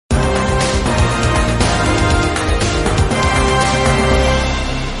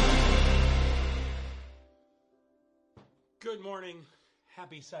Good morning.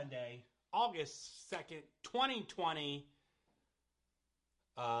 Happy Sunday. August 2nd, 2020.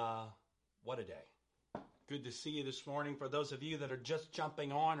 What a day. Good to see you this morning. For those of you that are just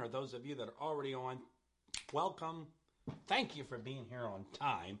jumping on or those of you that are already on, welcome. Thank you for being here on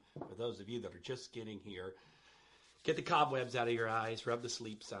time. For those of you that are just getting here, get the cobwebs out of your eyes. Rub the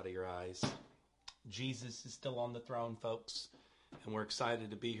sleeps out of your eyes. Jesus is still on the throne, folks. And we're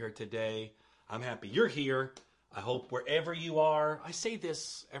excited to be here today. I'm happy you're here. I hope wherever you are, I say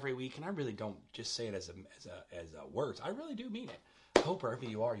this every week, and I really don't just say it as a words. I really do mean it. I hope wherever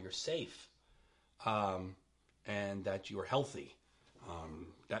you are, you're safe, and that you are healthy.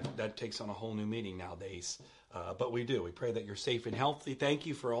 That takes on a whole new meaning nowadays, but we do. We pray that you're safe and healthy. Thank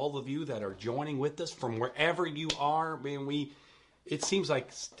you for all of you that are joining with us from wherever you are. I mean, it seems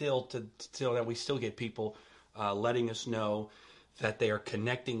like still that we still get people letting us know that they are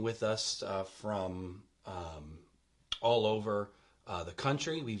connecting with us from all over the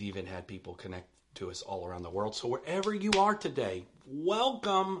country. We've even had people connect to us all around the world. So wherever you are today,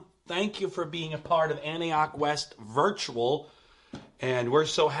 welcome. Thank you for being a part of Antioch West Virtual. And we're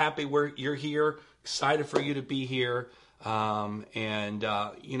so happy you're here. Excited for you to be here. And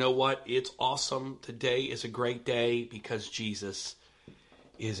you know what? It's awesome. Today is a great day because Jesus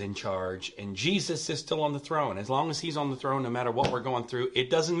is in charge. And Jesus is still on the throne. As long as he's on the throne, no matter what we're going through,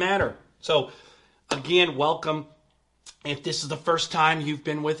 it doesn't matter. So again, welcome. If this is the first time you've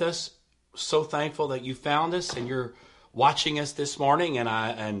been with us, so thankful that you found us and you're watching us this morning. And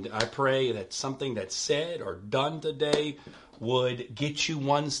I pray that something that's said or done today would get you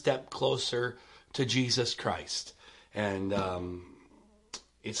one step closer to Jesus Christ. And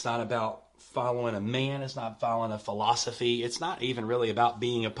it's not about following a man. It's not following a philosophy. It's not even really about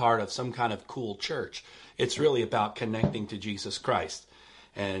being a part of some kind of cool church. It's really about connecting to Jesus Christ.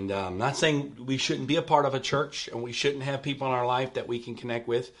 And I'm not saying we shouldn't be a part of a church and we shouldn't have people in our life that we can connect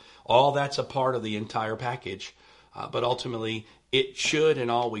with. All that's a part of the entire package. But ultimately, it should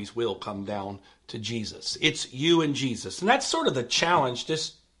and always will come down to Jesus. It's you and Jesus. And that's sort of the challenge.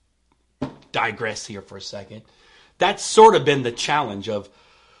 Just digress here for a second. That's sort of been the challenge of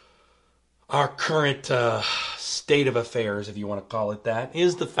our current state of affairs, if you want to call it that,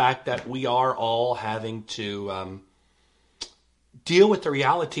 is the fact that we are all having to deal with the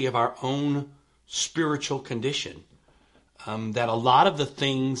reality of our own spiritual condition. That a lot of the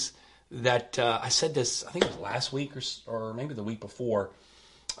things that I said this, I think it was last week or maybe the week before,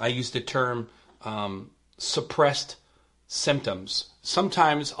 I used the term suppressed symptoms.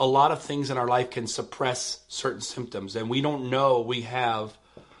 Sometimes a lot of things in our life can suppress certain symptoms, and we don't know we have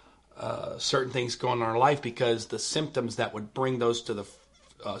certain things going on in our life because the symptoms that would bring those to the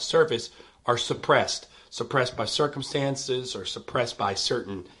surface are suppressed by circumstances or suppressed by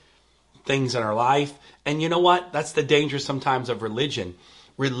certain things in our life. And you know what? That's the danger sometimes of religion.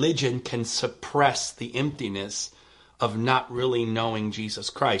 Religion can suppress the emptiness of not really knowing Jesus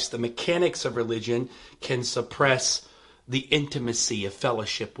Christ. The mechanics of religion can suppress the intimacy of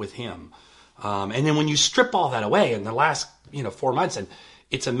fellowship with him. And then when you strip all that away in the last 4 months, and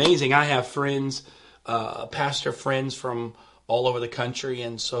it's amazing. I have friends, pastor friends from all over the country,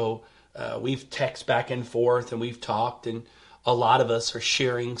 and so we've texted back and forth and we've talked, and a lot of us are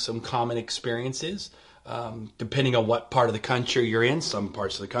sharing some common experiences. Depending on what part of the country you're in, some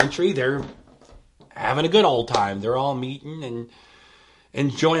parts of the country, they're having a good old time. They're all meeting and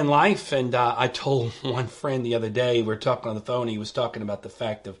enjoying life. And I told one friend the other day, we were talking on the phone, he was talking about the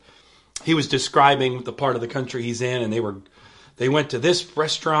fact of, he was describing the part of the country he's in, and they went to this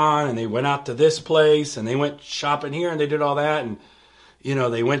restaurant and they went out to this place and they went shopping here and they did all that. And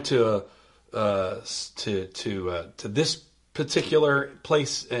they went to this particular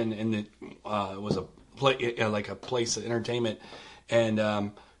place, and it was like a place of entertainment,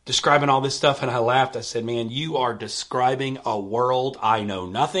 and describing all this stuff. And I laughed. I said, "Man, you are describing a world I know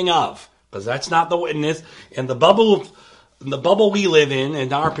nothing of, because that's not the witness in the bubble we live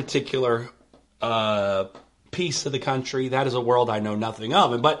in our particular piece of the country. That is a world I know nothing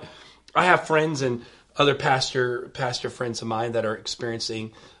of." But I have friends and other pastor friends of mine that are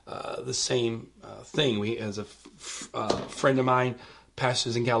experiencing the same thing. As a friend of mine,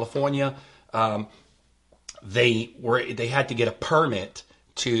 pastors in California, they had to get a permit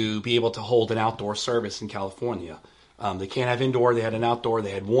to be able to hold an outdoor service in California. They can't have indoor. They had an outdoor.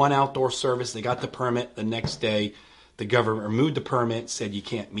 They had one outdoor service. They got the permit. The next day, the government removed the permit, said you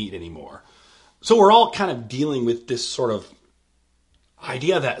can't meet anymore. So we're all kind of dealing with this sort of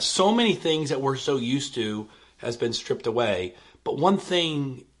idea that so many things that we're so used to has been stripped away. But one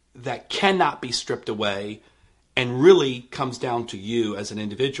thing that cannot be stripped away and really comes down to you as an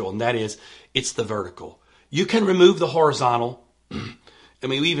individual, and that is, it's the vertical. You can remove the horizontal. I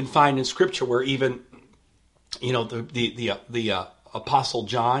mean, we even find in Scripture where even, the Apostle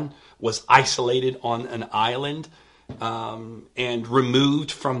John was isolated on an island and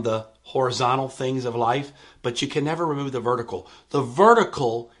removed from the horizontal things of life, but you can never remove the vertical. The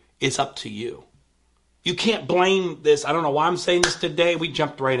vertical is up to you. You can't blame this. I don't know why I'm saying this today. We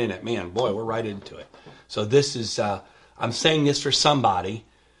jumped right in it. Man, boy, we're right into it. So this is, I'm saying this for somebody.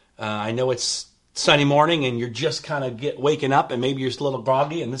 I know it's Sunday morning and you're just kind of waking up and maybe you're just a little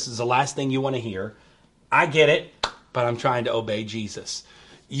groggy and this is the last thing you want to hear. I get it, but I'm trying to obey Jesus.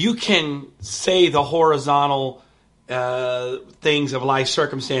 You can say the horizontal things of life,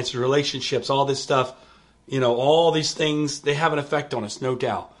 circumstances, relationships, all this stuff, all these things, they have an effect on us, no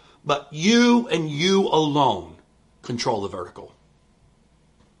doubt. But you and you alone control the vertical.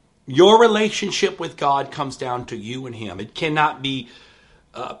 Your relationship with God comes down to you and Him. It cannot be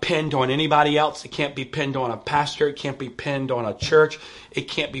pinned on anybody else. It can't be pinned on a pastor. It can't be pinned on a church. It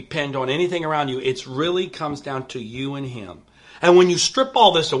can't be pinned on anything around you. It really comes down to you and Him. And when you strip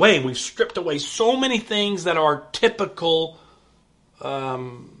all this away, and we've stripped away so many things that are typical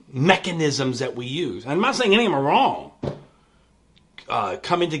mechanisms that we use. And I'm not saying any of them are wrong.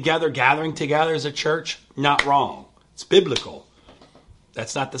 Coming together, gathering together as a church, not wrong. It's biblical.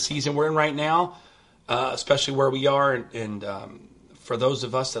 That's not the season we're in right now, especially where we are. And for those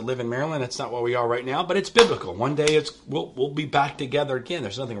of us that live in Maryland, it's not where we are right now, but it's biblical. One day we'll be back together again.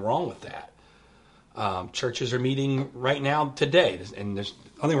 There's nothing wrong with that. Churches are meeting right now today, and there's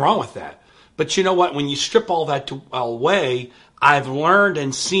nothing wrong with that. But you know what? When you strip all that away, I've learned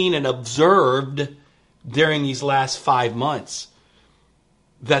and seen and observed during these last 5 months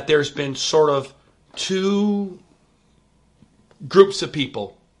that there's been sort of two groups of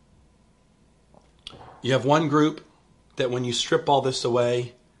people. You have one group that when you strip all this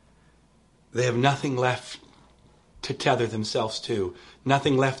away, they have nothing left to tether themselves to,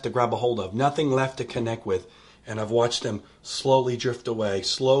 nothing left to grab a hold of, nothing left to connect with. And I've watched them slowly drift away,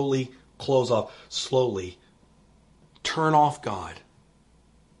 slowly close off, slowly turn off God,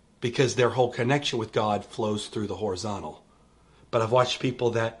 because their whole connection with God flows through the horizontal. But I've watched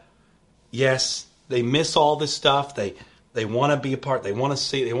people that, yes, they miss all this stuff. They want to be a part. They want to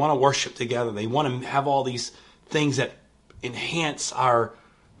see. They want to worship together. They want to have all these things that enhance our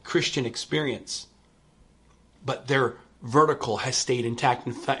Christian experience. But their vertical has stayed intact.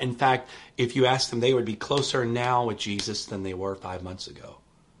 In fact, if you ask them, they would be closer now with Jesus than they were 5 months ago.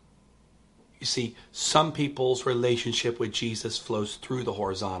 You see, some people's relationship with Jesus flows through the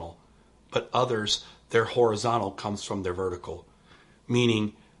horizontal, but others, their horizontal comes from their vertical.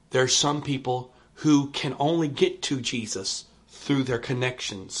 Meaning, there's some people who can only get to Jesus through their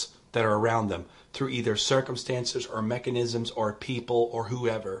connections that are around them, through either circumstances or mechanisms or people or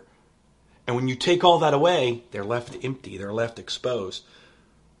whoever. And when you take all that away, they're left empty, they're left exposed.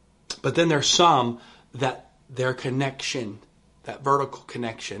 But then there's some that their connection, that vertical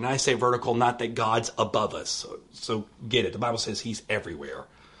connection, and I say vertical, not that God's above us. So get it. The Bible says He's everywhere.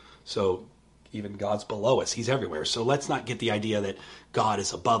 So even God's below us. He's everywhere. So let's not get the idea that God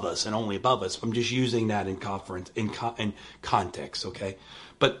is above us and only above us. I'm just using that in context, okay?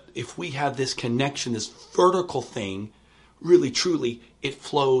 But if we have this connection, this vertical thing, really, truly, it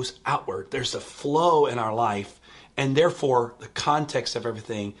flows outward. There's a flow in our life, and therefore the context of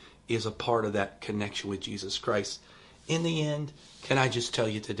everything is a part of that connection with Jesus Christ. In the end, can I just tell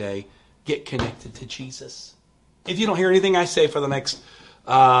you today, get connected to Jesus. If you don't hear anything I say for the next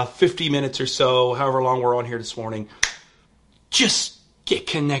 50 minutes or so, however long we're on here this morning, just get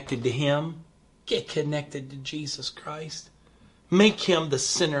connected to Him. Get connected to Jesus Christ. Make Him the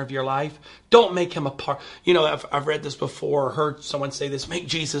center of your life. Don't make Him a part. You know, I've read this before or heard someone say this, make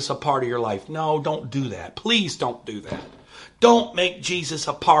Jesus a part of your life. No, don't do that. Please don't do that. Don't make Jesus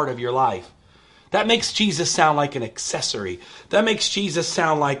a part of your life. That makes Jesus sound like an accessory. That makes Jesus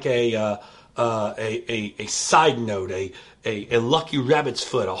sound like a side note, a lucky rabbit's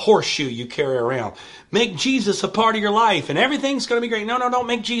foot, a horseshoe you carry around. Make Jesus a part of your life and everything's going to be great. No, don't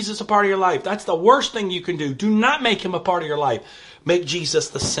make Jesus a part of your life. That's the worst thing you can do. Do not make Him a part of your life. Make Jesus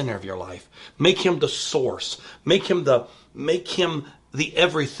the center of your life. Make Him the source. Make Him the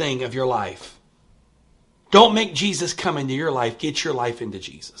everything of your life. Don't make Jesus come into your life. Get your life into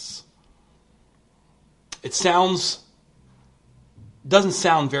Jesus. It doesn't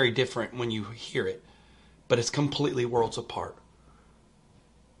sound very different when you hear it, but it's completely worlds apart.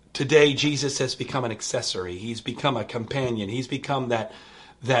 Today, Jesus has become an accessory. He's become a companion. He's become that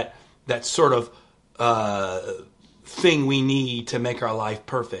sort of thing we need to make our life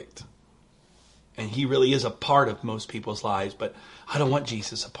perfect. And he really is a part of most people's lives. But I don't want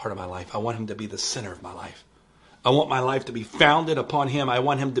Jesus a part of my life. I want him to be the center of my life. I want my life to be founded upon him. I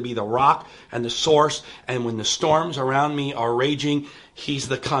want him to be the rock and the source. And when the storms around me are raging, he's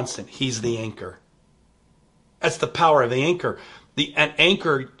the constant. He's the anchor. That's the power of the anchor. An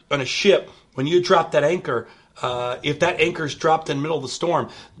anchor on a ship, when you drop that anchor, if that anchor is dropped in the middle of the storm,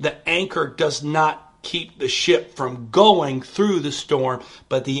 the anchor does not keep the ship from going through the storm,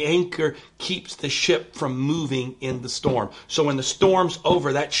 but the anchor keeps the ship from moving in the storm. So when the storm's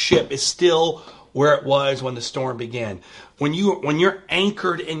over, that ship is still where it was when the storm began. When you're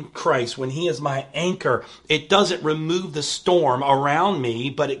anchored in Christ, when he is my anchor, it doesn't remove the storm around me,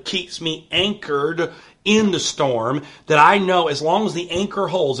 but it keeps me anchored in the storm, that I know as long as the anchor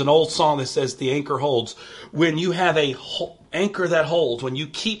holds, an old song that says the anchor holds, when you have a anchor that holds, when you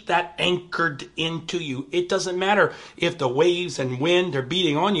keep that anchored into you, it doesn't matter if the waves and wind are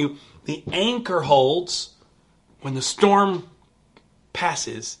beating on you, the anchor holds. When the storm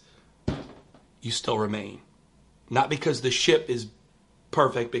passes, you still remain. Not because the ship is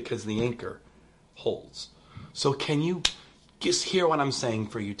perfect, because the anchor holds. So can you just hear what I'm saying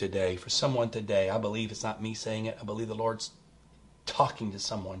for you today, for someone today? I believe it's not me saying it. I believe the Lord's talking to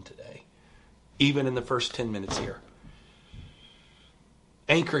someone today, even in the first 10 minutes here.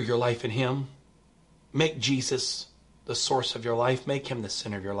 Anchor your life in him. Make Jesus the source of your life. Make him the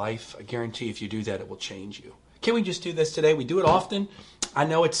center of your life. I guarantee if you do that, it will change you. Can we just do this today? We do it often. I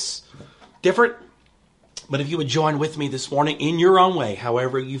know it's different, but if you would join with me this morning in your own way,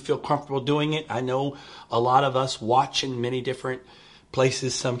 however you feel comfortable doing it. I know a lot of us watch in many different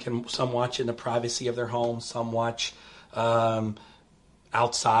places. Some watch in the privacy of their home. Some watch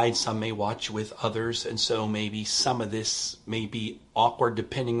outside. Some may watch with others. And so maybe some of this may be awkward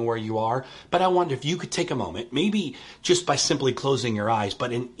depending on where you are. But I wonder if you could take a moment, maybe just by simply closing your eyes,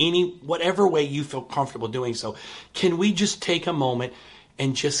 but in whatever way you feel comfortable doing so, can we just take a moment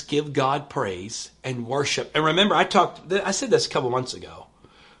and just give God praise and worship? And remember, I said this a couple months ago.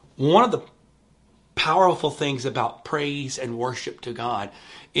 One of the powerful things about praise and worship to God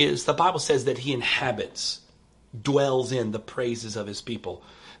is the Bible says that he dwells in the praises of his people.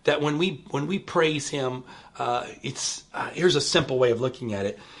 That when we praise him, here's a simple way of looking at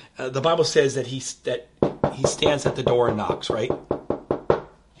it. The Bible says that he stands at the door and knocks, right?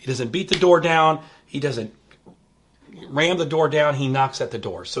 He doesn't beat the door down. He doesn't ram the door down. He knocks at the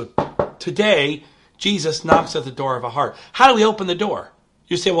door. So today, Jesus knocks at the door of a heart. How do we open the door?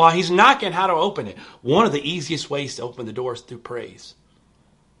 You say, well, he's knocking. How to open it? One of the easiest ways to open the door is through praise.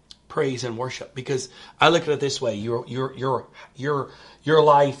 Praise and worship. Because I look at it this way. Your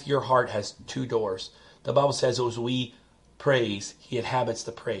life, your heart has two doors. The Bible says as we praise, he inhabits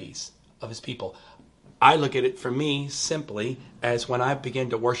the praise of his people. I look at it for me simply as when I begin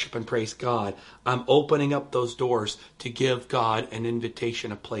to worship and praise God, I'm opening up those doors to give God an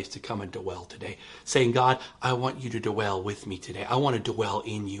invitation, a place to come and dwell today. Saying, God, I want you to dwell with me today. I want to dwell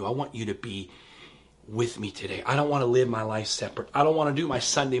in you. I want you to be with me today. I don't want to live my life separate. I don't want to do my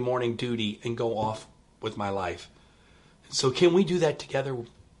Sunday morning duty and go off with my life. So can we do that together?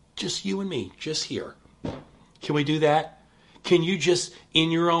 Just you and me, just here. Can we do that? Can you just,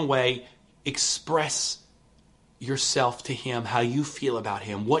 in your own way, express yourself to him, how you feel about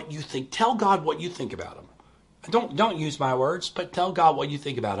him, what you think. Tell God what you think about him. Don't use my words, but tell God what you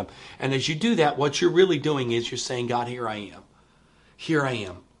think about him. And as you do that, what you're really doing is you're saying, God, here I am. Here I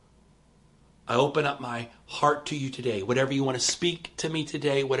am. I open up my heart to you today. Whatever you want to speak to me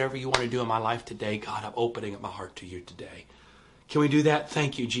today, whatever you want to do in my life today, God, I'm opening up my heart to you today. Can we do that?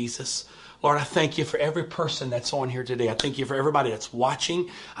 Thank you, Jesus. Lord, I thank you for every person that's on here today. I thank you for everybody that's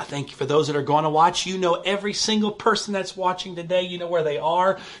watching. I thank you for those that are going to watch. You know every single person that's watching today. You know where they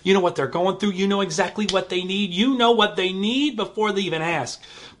are. You know what they're going through. You know exactly what they need. You know what they need before they even ask.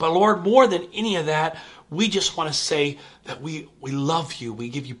 But Lord, more than any of that, we just want to say that we love you. We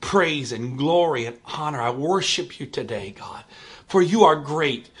give you praise and glory and honor. I worship you today, God, for you are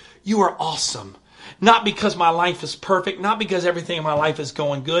great. You are awesome. Not because my life is perfect, not because everything in my life is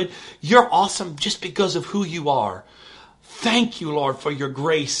going good. You're awesome just because of who you are. Thank you, Lord, for your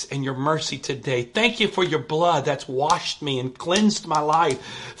grace and your mercy today. Thank you for your blood that's washed me and cleansed my life.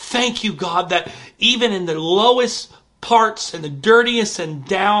 Thank you, God, that even in the lowest parts and the dirtiest and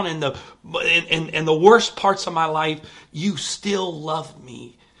down and the worst parts of my life, you still love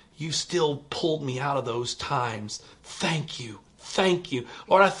me. You still pulled me out of those times. Thank you. Thank you.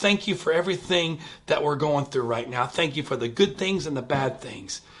 Lord, I thank you for everything that we're going through right now. Thank you for the good things and the bad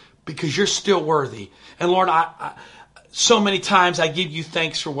things, because you're still worthy. And Lord, I so many times I give you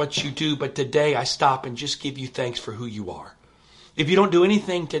thanks for what you do, but today I stop and just give you thanks for who you are. If you don't do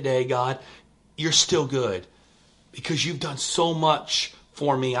anything today, God, you're still good because you've done so much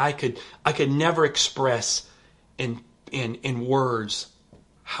for me. I could never express in words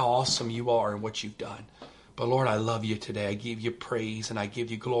how awesome you are and what you've done. But Lord, I love you today. I give you praise and I give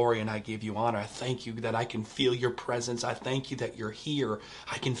you glory and I give you honor. I thank you that I can feel your presence. I thank you that you're here.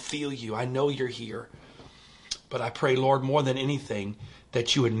 I can feel you. I know you're here. But I pray, Lord, more than anything,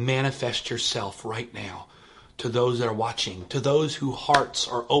 that you would manifest yourself right now to those that are watching, to those whose hearts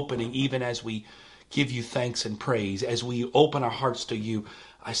are opening, even as we give you thanks and praise. As we open our hearts to you,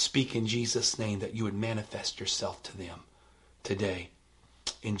 I speak in Jesus' name that you would manifest yourself to them today.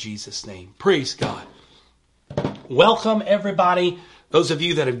 In Jesus' name. Praise God. Welcome, everybody. Those of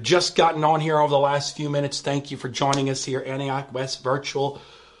you that have just gotten on here over the last few minutes, thank you for joining us here, Antioch West Virtual.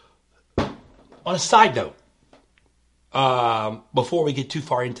 On a side note, before we get too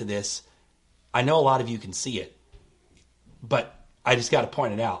far into this, I know a lot of you can see it, but I just got to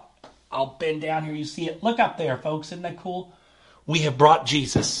point it out. I'll bend down here. You see it? Look up there, folks. Isn't that cool? We have brought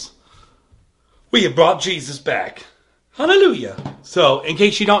Jesus. We have brought Jesus back. Hallelujah. So, in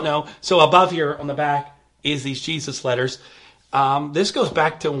case you don't know, so above here on the back is these Jesus letters. This goes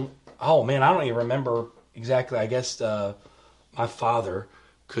back to, oh man, I don't even remember exactly. I guess my father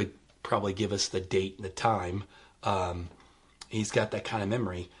could probably give us the date and the time. He's got that kind of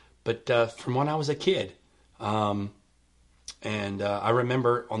memory. But from when I was a kid, and I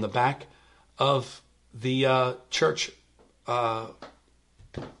remember on the back of the church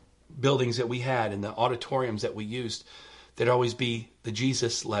buildings that we had and the auditoriums that we used, there'd always be the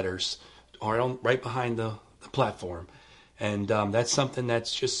Jesus letters right behind the platform. And that's something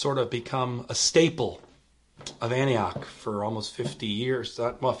that's just sort of become a staple of Antioch for almost 50 years.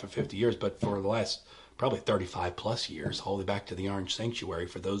 Not for 50 years, but for the last probably 35 plus years, all the way back to the Orange Sanctuary,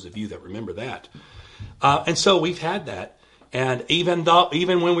 for those of you that remember that. And so we've had that. And even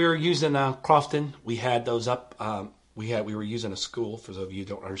when we were using Crofton, we had those up. We were using a school. For those of you who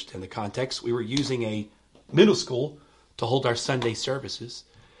don't understand the context, we were using a middle school to hold our Sunday services.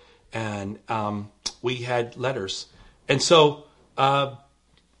 And we had letters. And so now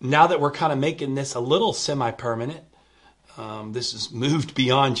that we're kind of making this a little semi-permanent, this has moved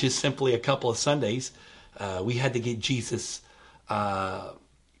beyond just simply a couple of Sundays. We had to get Jesus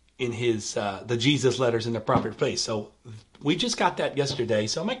in the Jesus letters in the proper place. So we just got that yesterday.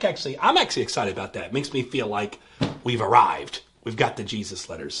 So I'm actually excited about that. It makes me feel like we've arrived. We've got the Jesus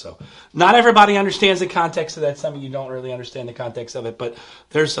letters. So not everybody understands the context of that. Some of you don't really understand the context of it, but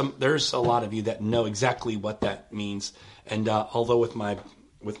there's a lot of you that know exactly what that means. And although with my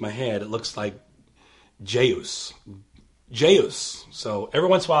head, it looks like Jeus. So every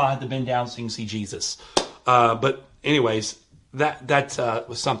once in a while I have to bend down so you can see Jesus. But anyways, that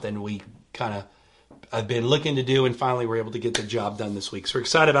was something we kind of have been looking to do, and finally we're able to get the job done this week. So we're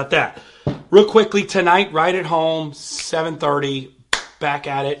excited about that. Real quickly, tonight, right at home, 7:30, back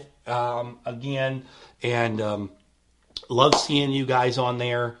at it again. And love seeing you guys on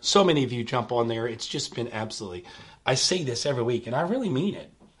there. So many of you jump on there. It's just been absolutely, I say this every week, and I really mean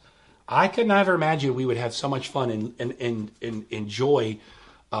it. I could never imagine we would have so much fun and enjoy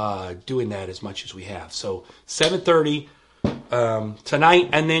doing that as much as we have. So 7:30 tonight,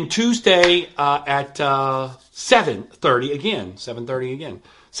 and then Tuesday at 7:30 again. 7:30 again.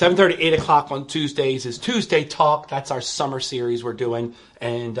 7:30, 8 o'clock on Tuesdays is Tuesday Talk. That's our summer series we're doing,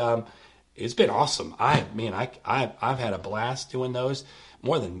 and it's been awesome. I've had a blast doing those.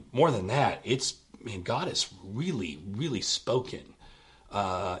 More than that, God has really, really spoken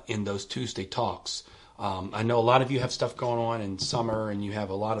in those Tuesday Talks. I know a lot of you have stuff going on in summer, and you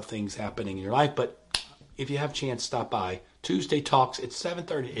have a lot of things happening in your life, but if you have a chance, stop by. Tuesday Talks, it's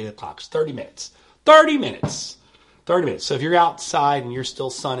 7:30 to 8 o'clock. It's 30 minutes. 30 minutes. 30 minutes. So if you're outside and you're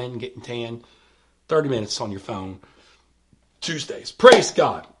still sunning, getting tan, 30 minutes on your phone. Tuesdays. Praise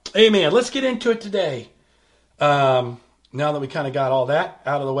God. Amen. Let's get into it today. Now that we kind of got all that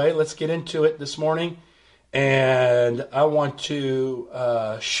out of the way, let's get into it this morning. And I want to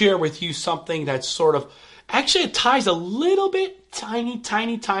share with you something that's sort of, actually it ties a little bit, tiny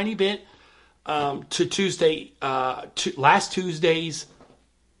bit, to Tuesday, last Tuesday's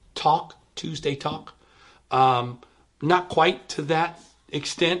talk, Tuesday Talk. Not quite to that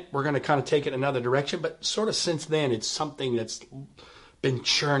extent. We're going to kind of take it another direction, but sort of since then, it's something that's been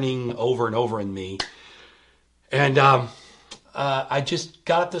churning over and over in me. And I just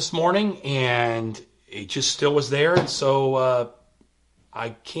got it this morning, and it just still was there. And so I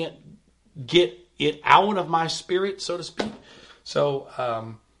can't get it out of my spirit, so to speak. So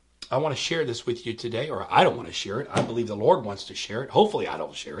I want to share this with you today, or I don't want to share it. I believe the Lord wants to share it. Hopefully I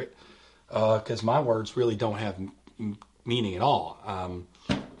don't share it, because my words really don't have meaning at all.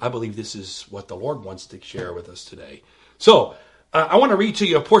 I believe this is what the Lord wants to share with us today. So, I want to read to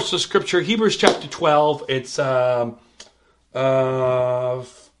you a portion of Scripture, Hebrews chapter 12. It's, let's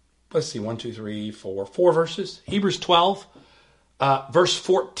see, 4 verses. Hebrews 12, verse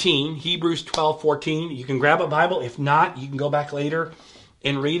 14. Hebrews 12, 14. You can grab a Bible. If not, you can go back later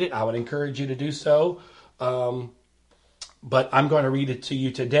and read it. I would encourage you to do so. But I'm going to read it to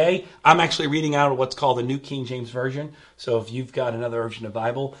you today. I'm actually reading out of what's called the New King James Version. So if you've got another version of the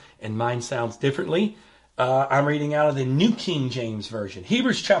Bible and mine sounds differently, I'm reading out of the New King James Version.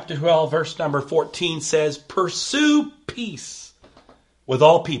 Hebrews chapter 12, verse number 14 says, "Pursue peace with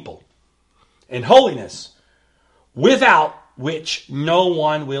all people and holiness, without which no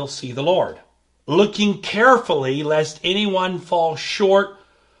one will see the Lord, looking carefully lest anyone fall short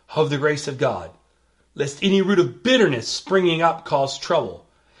of the grace of God, lest any root of bitterness springing up cause trouble,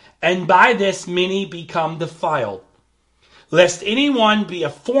 and by this many become defiled, lest anyone be a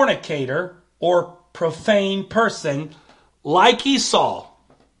fornicator or profane person like Esau,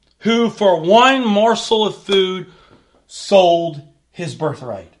 who for one morsel of food sold his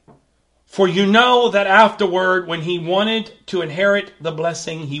birthright. For you know that afterward, when he wanted to inherit the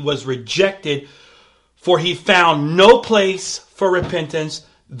blessing, he was rejected, for he found no place for repentance,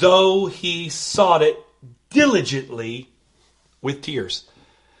 though he sought it diligently with tears."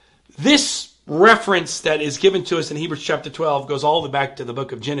 This reference that is given to us in Hebrews chapter 12 goes all the way back to the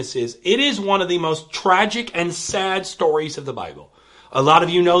book of Genesis. It is one of the most tragic and sad stories of the Bible. A lot of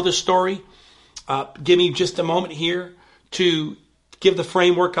you know the story. Give me just a moment here to give the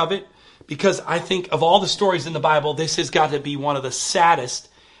framework of it, because I think of all the stories in the Bible, this has got to be one of the saddest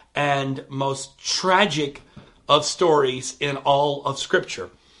and most tragic of stories in all of Scripture.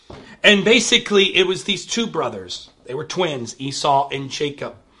 And basically, it was these two brothers. They were twins, Esau and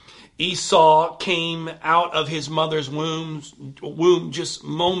Jacob. Esau came out of his mother's womb just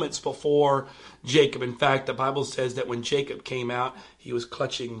moments before Jacob. In fact, the Bible says that when Jacob came out, he was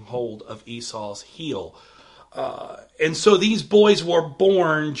clutching hold of Esau's heel. And so these boys were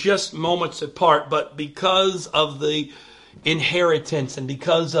born just moments apart, but because of the inheritance and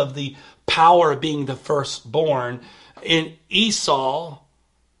because of the power of being the firstborn, and Esau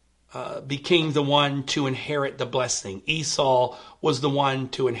became the one to inherit the blessing. Esau was the one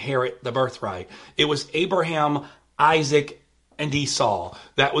to inherit the birthright. It was Abraham, Isaac, and Esau.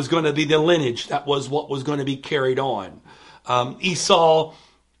 That was going to be the lineage. That was what was going to be carried on. Esau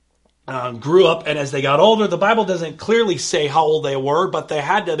grew up, and as they got older, the Bible doesn't clearly say how old they were, but they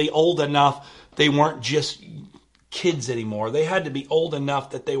had to be old enough. They weren't just kids anymore. They had to be old enough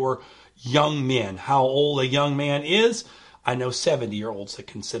that they were young men. How old a young man is, I know 70-year-olds that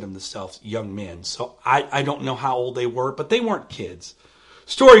consider themselves young men. So I don't know how old they were, but they weren't kids.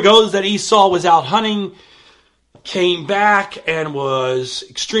 Story goes that Esau was out hunting, came back and was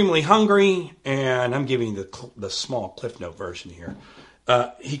extremely hungry. And I'm giving the small Cliff Note version here.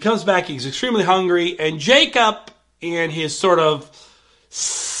 He comes back, he's extremely hungry. And Jacob, in his sort of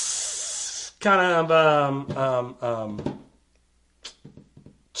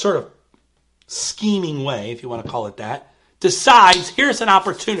scheming way, if you want to call it that, decides here's an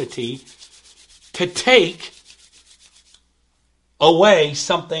opportunity to take away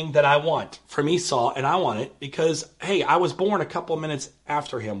something that I want from Esau, and I want it because, hey, I was born a couple of minutes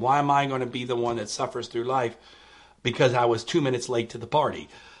after him. Why am I going to be the one that suffers through life because I was 2 minutes late to the party?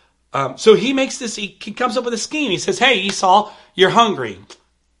 So he makes this, he comes up with a scheme. He says, hey, Esau, you're hungry.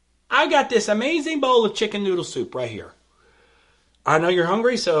 I got this amazing bowl of chicken noodle soup right here. I know you're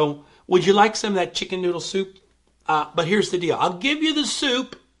hungry, so would you like some of that chicken noodle soup? But here's the deal. I'll give you the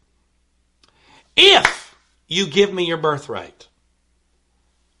soup if you give me your birthright.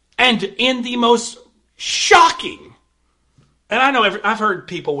 And in the most shocking, and I know I've heard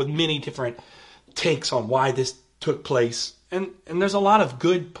people with many different takes on why this took place, and there's a lot of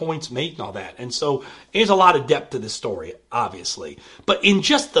good points made and all that. And so there's a lot of depth to this story, obviously. But in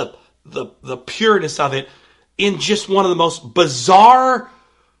just the pureness of it, in just one of the most bizarre,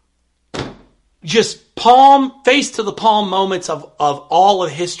 just face to the palm moments of all of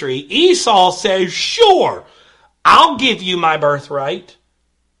history, Esau says, sure, I'll give you my birthright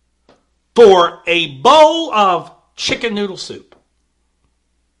for a bowl of chicken noodle soup.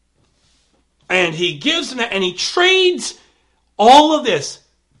 And he gives him that, and he trades all of this,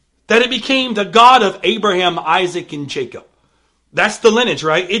 that it became the God of Abraham, Isaac, and Jacob. That's the lineage,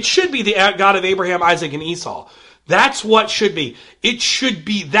 right? It should be the God of Abraham, Isaac, and Esau. That's what should be. It should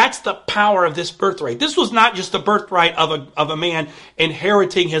be. That's the power of this birthright. This was not just the birthright of a man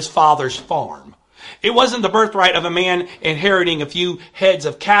inheriting his father's farm. It wasn't the birthright of a man inheriting a few heads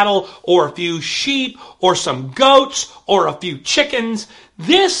of cattle or a few sheep or some goats or a few chickens.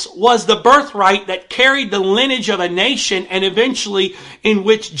 This was the birthright that carried the lineage of a nation and eventually in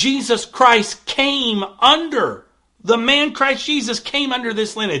which Jesus Christ came under. The man Christ Jesus came under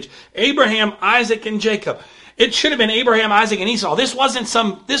this lineage. Abraham, Isaac, and Jacob. It should have been Abraham, Isaac, and Esau. This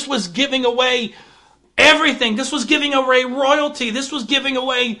was giving away everything. This was giving away royalty. This was giving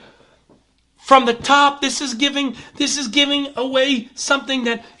away from the top. This is giving away something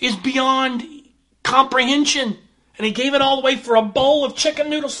that is beyond comprehension. And he gave it all away for a bowl of chicken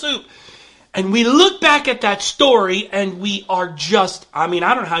noodle soup. And we look back at that story and we are just, I don't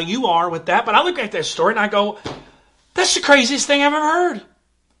know how you are with that, but I look at that story and I go, that's the craziest thing I've ever heard.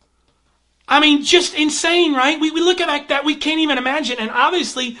 Just insane, right? We look at that, we can't even imagine. And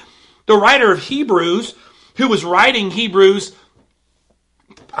obviously, the writer of Hebrews, who was writing Hebrews,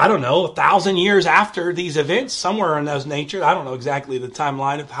 1,000 years after these events, somewhere in those nature. I don't know exactly the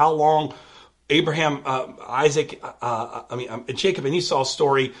timeline of how long Abraham, Jacob and Esau's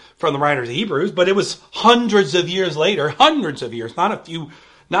story from the writers of Hebrews, but it was hundreds of years later, not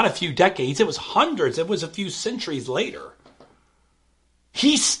a few decades. It was hundreds. It was a few centuries later.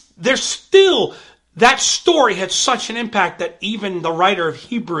 There's still, that story had such an impact that even the writer of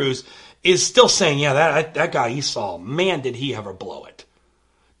Hebrews is still saying, yeah, that guy Esau, man, did he ever blow it.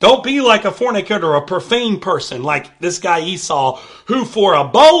 Don't be like a fornicator or a profane person like this guy Esau, who for a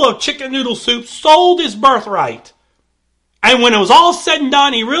bowl of chicken noodle soup sold his birthright. And when it was all said and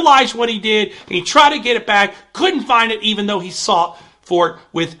done, he realized what he did, and he tried to get it back, couldn't find it, even though he sought for it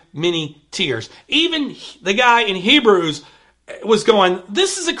with many tears. Even the guy in Hebrews was going,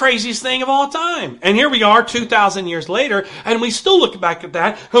 this is the craziest thing of all time. And here we are 2,000 years later, and we still look back at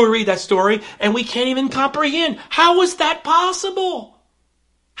that, and we read that story, and we can't even comprehend. How was that possible?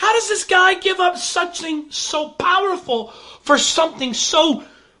 How does this guy give up something so powerful for something so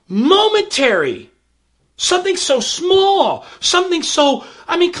momentary? Something so small? Something so,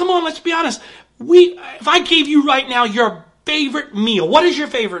 come on, let's be honest. If I gave you right now your favorite meal, what is your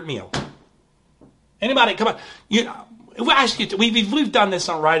favorite meal? Anybody, come on. We've done this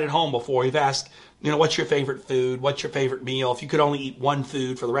on Right at Home before. We've asked, what's your favorite food? What's your favorite meal? If you could only eat one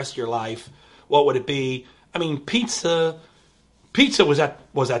food for the rest of your life, what would it be? Pizza was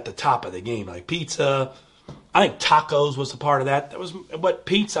at the top of the game. Like pizza, I think tacos was a part of that. That was what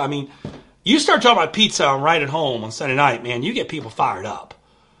pizza. You start talking about pizza on Right at Home on Sunday night, man, you get people fired up.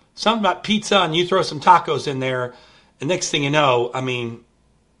 Something about pizza, and you throw some tacos in there, and next thing you know,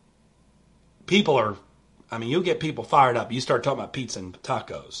 people are. You'll get people fired up. You start talking about pizza and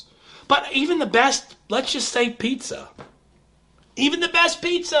tacos. But even the best, let's just say pizza. Even the best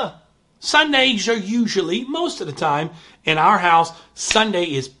pizza. Sundays are usually, most of the time, in our house, Sunday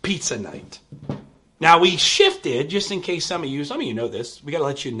is pizza night. Now, we shifted, just in case some of you know this. We got to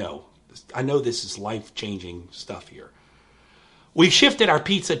let you know. I know this is life-changing stuff here. We shifted our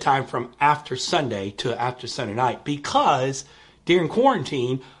pizza time from after Sunday to after Sunday night because during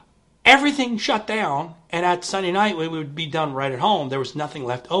quarantine, everything shut down, and at Sunday night, we would be done right at home. There was nothing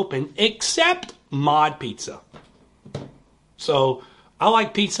left open except mod pizza. So I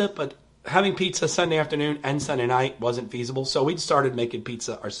like pizza, but having pizza Sunday afternoon and Sunday night wasn't feasible. So we started making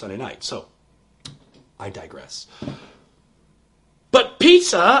pizza our Sunday night. So I digress. But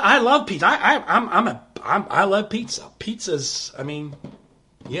pizza, I love pizza. I love pizza. Pizza's,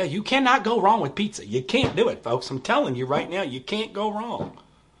 you cannot go wrong with pizza. You can't do it, folks. I'm telling you right now, you can't go wrong.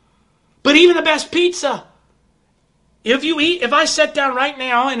 But even the best pizza, if I sat down right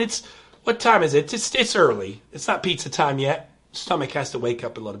now and what time is it? It's early. It's not pizza time yet. Stomach has to wake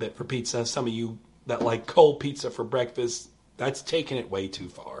up a little bit for pizza. Some of you that like cold pizza for breakfast, that's taking it way too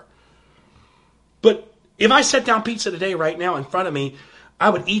far. But if I set down pizza today right now in front of me,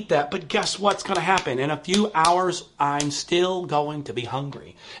 I would eat that. But guess what's going to happen? In a few hours, I'm still going to be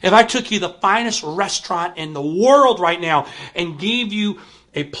hungry. If I took you to the finest restaurant in the world right now and gave you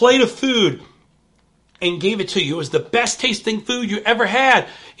a plate of food and gave it to you, it was the best tasting food you ever had.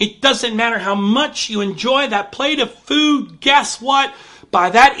 It doesn't matter how much you enjoy that plate of food. Guess what? By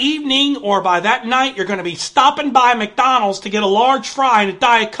that evening or by that night, you're going to be stopping by McDonald's to get a large fry and a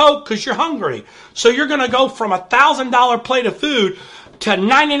Diet Coke because you're hungry. So you're going to go from $1,000 plate of food to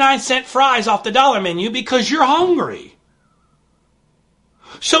 99-cent fries off the dollar menu because you're hungry.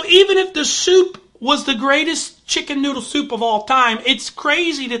 So even if the soup was the greatest chicken noodle soup of all time, it's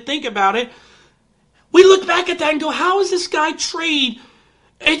crazy to think about it. We look back at that and go, how is this guy trade?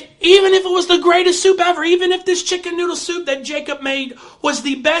 Even if it was the greatest soup ever, even if this chicken noodle soup that Jacob made was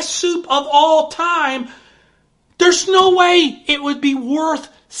the best soup of all time, there's no way it would be worth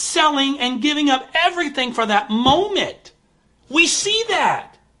selling and giving up everything for that moment. We see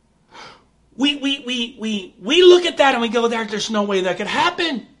that. We look at that and we go, there's no way that could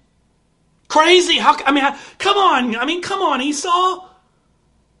happen. Crazy. Come on, Esau.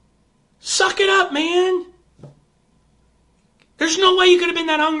 Suck it up, man. There's no way you could have been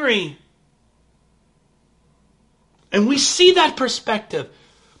that hungry. And we see that perspective.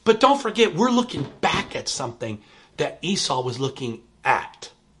 But don't forget, we're looking back at something that Esau was looking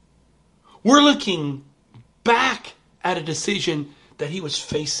at. We're looking back at a decision that he was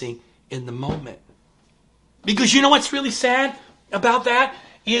facing in the moment. Because you know what's really sad about that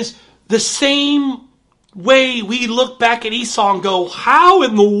is the same way we look back at Esau and go, how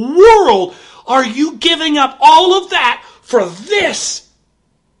in the world are you giving up all of that for this?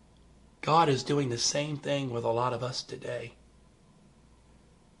 God is doing the same thing with a lot of us today.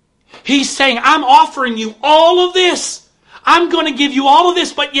 He's saying, I'm offering you all of this. I'm going to give you all of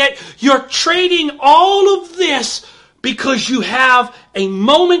this, but yet you're trading all of this because you have a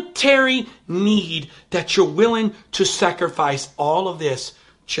momentary need that you're willing to sacrifice all of this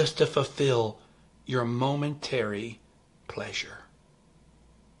just to fulfill your momentary pleasure.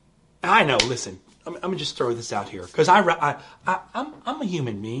 I know, listen, I'm going to just throw this out here because I'm a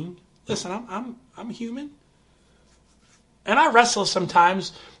human being. Listen, I'm human. And I wrestle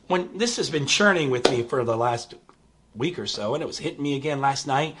sometimes when this has been churning with me for the last week or so, and it was hitting me again last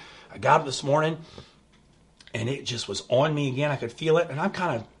night. I got up this morning, and it just was on me again. I could feel it, and I'm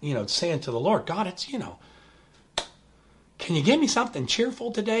kind of, saying to the Lord, God, it's, can you give me something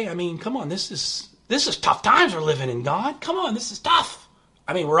cheerful today? I mean, come on, this is tough times we're living in, God. Come on, this is tough.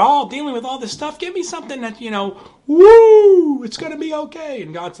 I mean, we're all dealing with all this stuff. Give me something that, woo, it's going to be okay.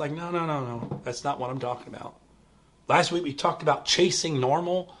 And God's like, no. That's not what I'm talking about. Last week we talked about chasing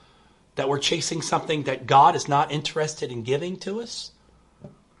normal, that we're chasing something that God is not interested in giving to us.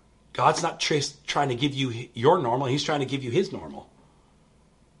 God's not trying to give you your normal. He's trying to give you his normal.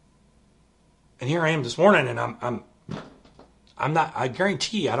 And here I am this morning, and I'm not. I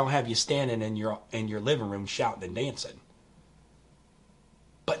guarantee you, I don't have you standing in your living room shouting and dancing.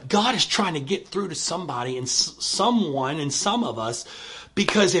 But God is trying to get through to somebody and someone and some of us,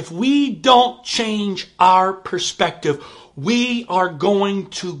 because if we don't change our perspective, we are going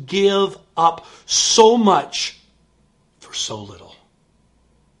to give up so much for so little.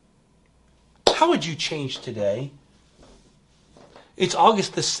 How would you change today? It's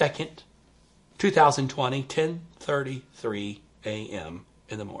August the 2nd, 2020, 10:33 a.m.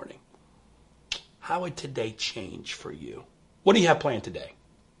 in the morning. How would today change for you? What do you have planned today?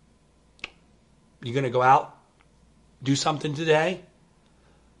 You going to go out, do something today?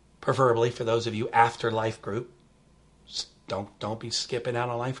 Preferably for those of you after life group. Don't be skipping out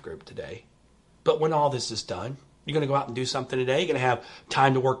on life group today. But when all this is done, you're going to go out and do something today. You're going to have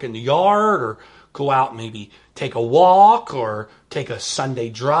time to work in the yard, or go out and maybe take a walk, or take a Sunday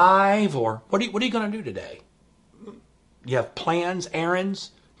drive, or what are you going to do today? You have plans, errands.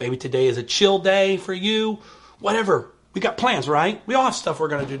 Maybe today is a chill day for you. Whatever. We got plans, right? We all have stuff we're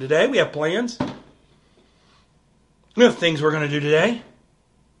going to do today. We have plans. We have things we're going to do today.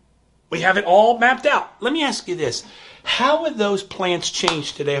 We have it all mapped out. Let me ask you this. How would those plans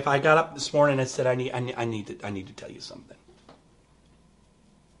change today if I got up this morning and said, I need to tell you something?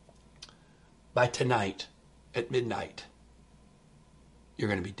 By tonight, at midnight, you're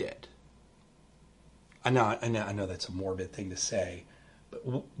going to be dead. I know that's a morbid thing to say,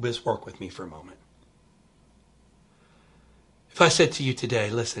 but just work with me for a moment. If I said to you today,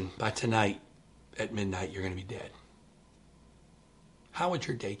 listen, by tonight, at midnight, you're going to be dead. How would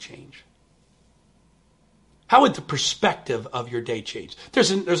your day change? How would the perspective of your day change?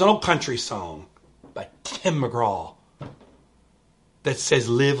 There's an old country song by Tim McGraw that says,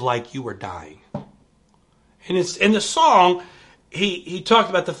 live like you were dying. And it's in the song, he talked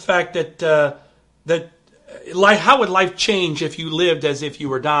about the fact that how would life change if you lived as if you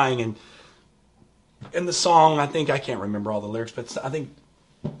were dying? And in the song, I can't remember all the lyrics, but I think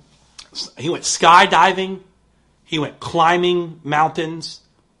he went skydiving. He went climbing mountains.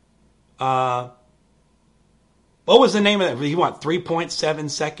 What was the name of that? He went 3.7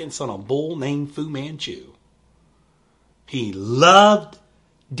 seconds on a bull named Fu Manchu. He loved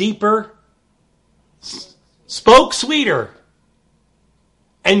deeper, spoke sweeter,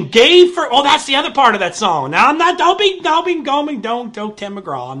 and gave for. Oh, that's the other part of that song. Now I'm not. Don't Tim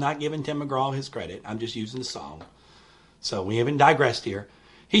McGraw. I'm not giving Tim McGraw his credit. I'm just using the song. So we haven't digressed here.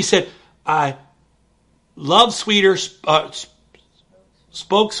 He said, "I love sweeter,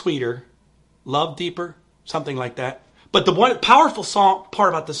 spoke sweeter, love deeper." Something like that. But the one powerful part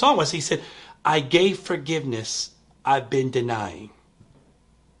about the song was he said, I gave forgiveness I've been denying.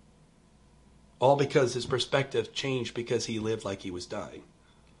 All because his perspective changed because he lived like he was dying.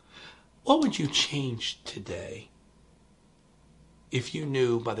 What would you change today if you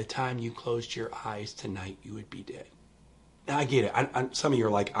knew by the time you closed your eyes tonight you would be dead? Now I get it. Some of you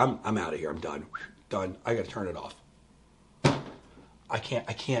are like, I'm out of here. I'm done. Done. I got to turn it off. I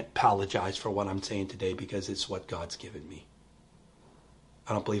can't apologize for what I'm saying today because it's what God's given me.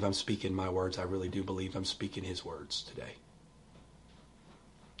 I don't believe I'm speaking my words. I really do believe I'm speaking his words today.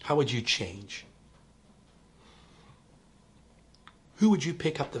 How would you change? Who would you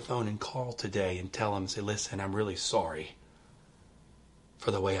pick up the phone and call today and tell them, say, listen, I'm really sorry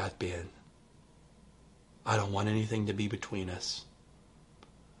for the way I've been. I don't want anything to be between us.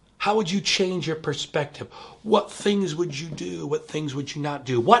 How would you change your perspective? What things would you do? What things would you not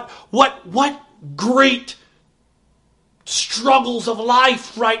do? What great struggles of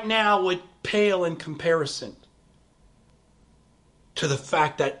life right now would pale in comparison to the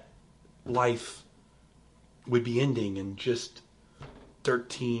fact that life would be ending in just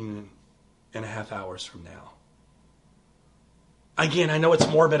 13 and a half hours from now? Again, I know it's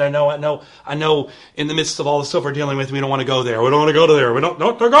morbid. I know in the midst of all the stuff we're dealing with, we don't want to go there. We don't want to go there. We don't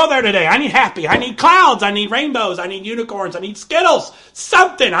go there today. I need happy. I need clouds. I need rainbows. I need unicorns. I need Skittles.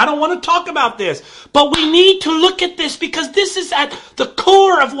 Something. I don't want to talk about this. But we need to look at this because this is at the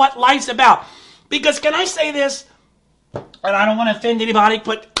core of what life's about. Because can I say this? And I don't want to offend anybody,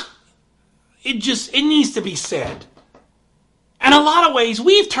 but it needs to be said. In a lot of ways,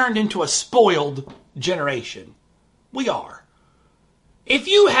 we've turned into a spoiled generation. We are. If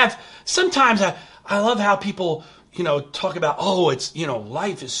you have, sometimes I love how people, talk about,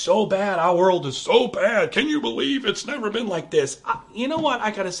 life is so bad. Our world is so bad. Can you believe it's never been like this? You know what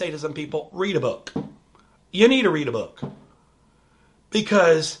I got to say to some people? Read a book. You need to read a book.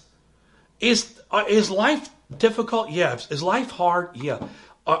 Because is life difficult? Yeah. Is life hard? Yeah.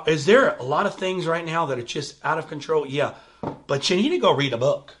 Is there a lot of things right now that are just out of control? Yeah. But you need to go read a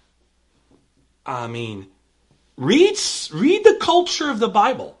book. I mean, read the culture of the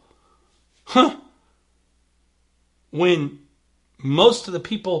Bible. When most of the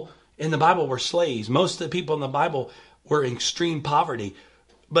people in the Bible were slaves, most of the people in the Bible were in extreme poverty.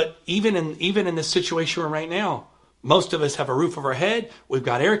 But even in this situation we're in right now, most of us have a roof over our head. We've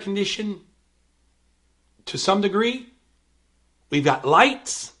got air conditioning to some degree. We've got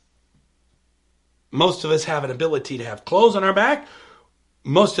lights. Most of us have an ability to have clothes on our back.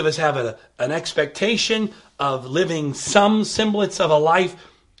 Most of us have an expectation of living some semblance of a life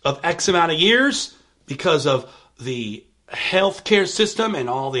of X amount of years because of the healthcare system and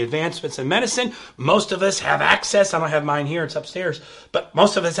all the advancements in medicine. Most of us have access. I don't have mine here. It's upstairs. But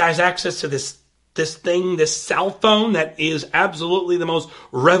most of us has access to this thing, this cell phone that is absolutely the most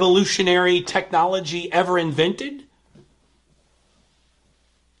revolutionary technology ever invented.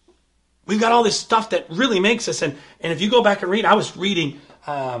 We've got all this stuff that really makes us. And if you go back and read, I was reading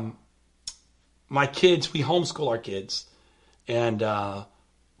my kids. We homeschool our kids. And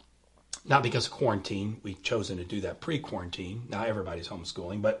not because of quarantine. We've chosen to do that pre-quarantine. Now everybody's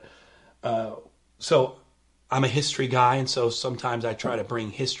homeschooling. But so I'm a history guy. And so sometimes I try to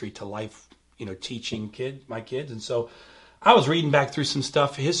bring history to life, teaching my kids. And so I was reading back through some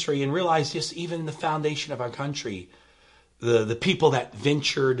stuff, history, and realized just even the foundation of our country, the people that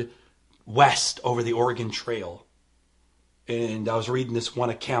ventured west over the Oregon Trail. And I was reading this one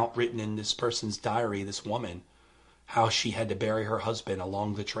account written in this person's diary, this woman, how she had to bury her husband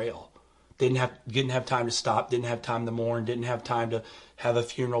along the trail. Didn't have time to stop, didn't have time to mourn, didn't have time to have a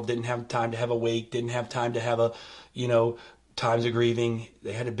funeral, didn't have time to have a wake, didn't have time to have times of grieving.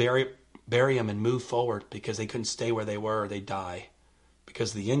 They had to bury him and move forward because they couldn't stay where they were or they'd die.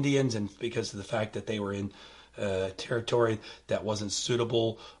 Because of the Indians and because of the fact that they were in territory that wasn't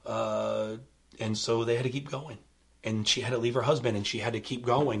suitable, and so they had to keep going. And she had to leave her husband, and she had to keep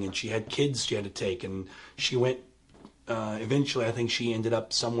going, and she had kids she had to take, and she went. Eventually, I think she ended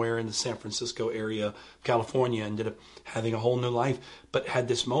up somewhere in the San Francisco area, California, ended up having a whole new life, but had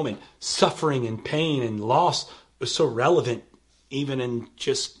this moment. Suffering and pain and loss was so relevant, even in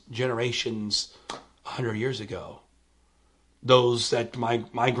just generations 100 years ago. Those that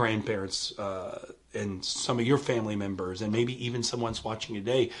my grandparents and some of your family members, and maybe even someone's watching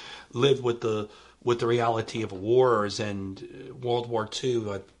today, lived with the reality of wars and World War II.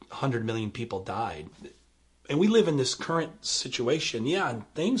 100 million people died. And we live in this current situation. Yeah,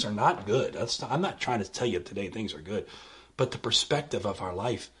 and things are not good. I'm not trying to tell you today things are good. But the perspective of our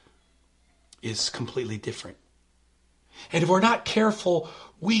life is completely different. And if we're not careful,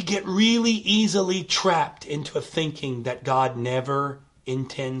 we get really easily trapped into a thinking that God never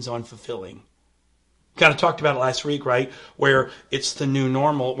intends on fulfilling. Kind of talked about it last week, right? Where it's the new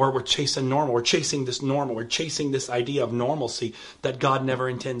normal, where we're chasing normal. We're chasing this normal. We're chasing this idea of normalcy that God never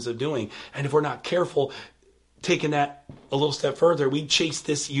intends of doing. And if we're not careful, taking that a little step further, we chase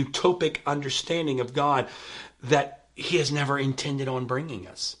this utopic understanding of God that He has never intended on bringing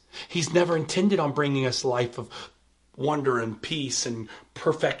us. He's never intended on bringing us life of wonder and peace and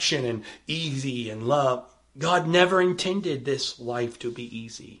perfection and easy and love. God never intended this life to be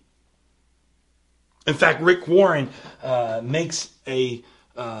easy. In fact, Rick Warren makes a,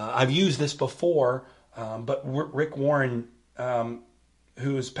 I've used this before, but Rick Warren,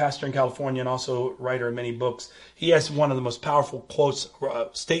 who is pastor in California and also writer of many books, he has one of the most powerful quotes,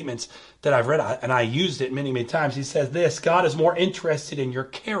 statements that I've read, and I used it many, many times. He says this: God is more interested in your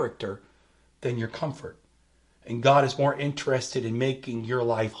character than your comfort. And God is more interested in making your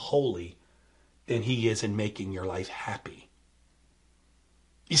life holy than He is in making your life happy.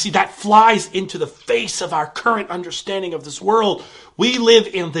 You see, that flies into the face of our current understanding of this world. We live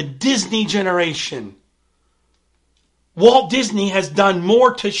in the Disney generation. Walt Disney has done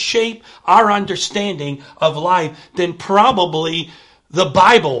more to shape our understanding of life than probably the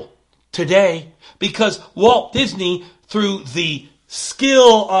Bible today, because Walt Disney, through the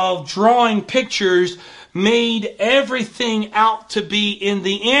skill of drawing pictures, made everything out to be, in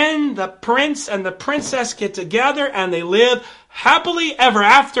the end, the prince and the princess get together and they live happily ever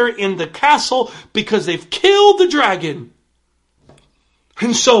after in the castle because they've killed the dragon.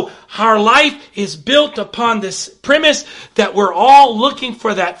 And so our life is built upon this premise that we're all looking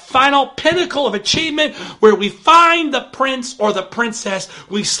for that final pinnacle of achievement where we find the prince or the princess,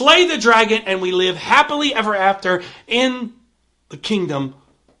 we slay the dragon, and we live happily ever after in the kingdom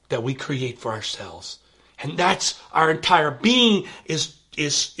that we create for ourselves. And that's our entire being is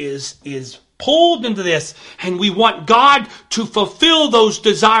pulled into this, and we want God to fulfill those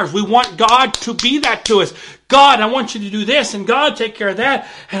desires. We want God to be that to us. God, I want you to do this, and God, take care of that.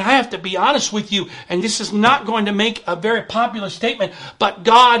 And I have to be honest with you, and this is not going to make a very popular statement, but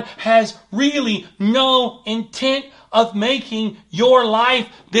God has really no intent of making your life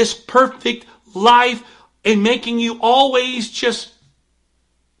this perfect life and making you always just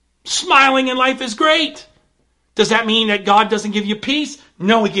smiling and life is great. Does that mean that God doesn't give you peace?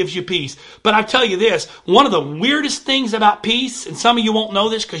 No, He gives you peace. But I tell you this, one of the weirdest things about peace, and some of you won't know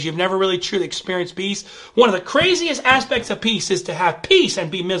this because you've never really truly experienced peace, one of the craziest aspects of peace is to have peace and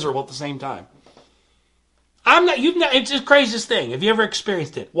be miserable at the same time. It's the craziest thing. Have you ever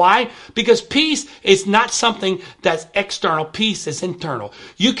experienced it? Why? Because peace is not something that's external. Peace is internal.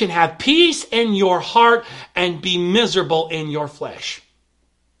 You can have peace in your heart and be miserable in your flesh.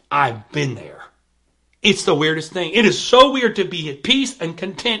 I've been there. It's the weirdest thing. It is so weird to be at peace and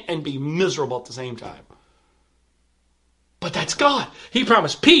content and be miserable at the same time. But that's God. He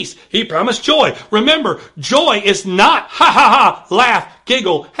promised peace. He promised joy. Remember, joy is not ha ha ha, laugh,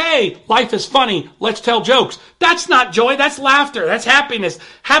 giggle. Hey, life is funny. Let's tell jokes. That's not joy. That's laughter. That's happiness.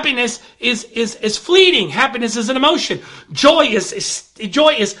 Happiness is fleeting. Happiness is an emotion. Joy is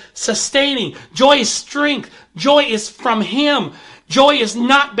sustaining. Joy is strength. Joy is from Him. Joy is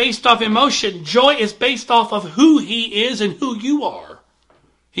not based off emotion. Joy is based off of who He is and who you are.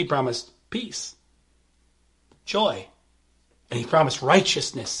 He promised peace, joy, and He promised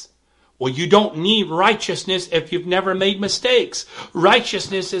righteousness. Well, you don't need righteousness if you've never made mistakes.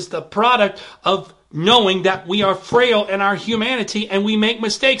 Righteousness is the product of knowing that we are frail in our humanity and we make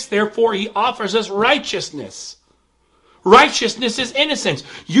mistakes. Therefore, He offers us righteousness. Righteousness is innocence.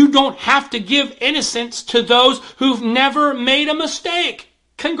 You don't have to give innocence to those who've never made a mistake.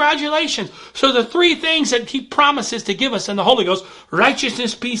 Congratulations. So the three things that He promises to give us in the Holy Ghost,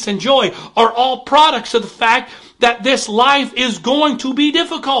 righteousness, peace, and joy, are all products of the fact that this life is going to be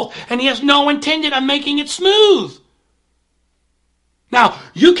difficult, and He has no intention of making it smooth. Now,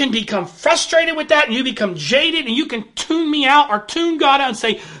 you can become frustrated with that, and you become jaded, and you can tune me out or tune God out and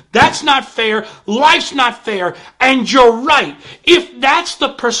say, that's not fair, life's not fair, and you're right. If that's the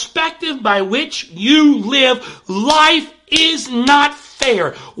perspective by which you live, life is not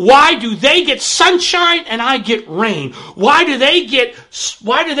fair. Why do they get sunshine and I get rain? Why do they get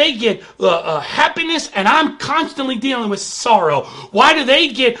happiness and I'm constantly dealing with sorrow? Why do they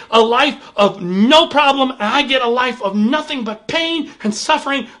get a life of no problem and I get a life of nothing but pain and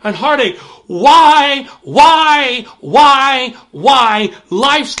suffering and heartache? Why?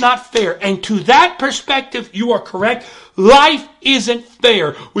 Life's not fair. And to that perspective, you are correct. Life isn't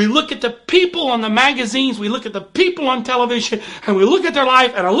fair. We look at the people on the magazines, we look at the people on television, and we look at their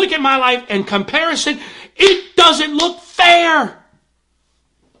life, and I look at my life, in comparison, it doesn't look fair.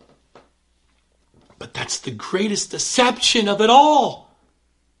 But that's the greatest deception of it all.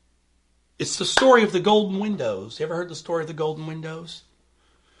 It's the story of the golden windows. You ever heard the story of the golden windows?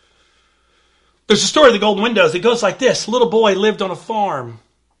 There's a story of the golden windows. It goes like this. A little boy lived on a farm.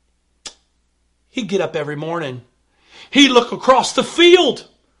 He'd get up every morning. He'd look across the field.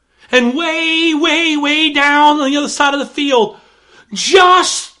 And way, way, way down on the other side of the field,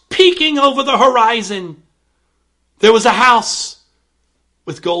 just peeking over the horizon, there was a house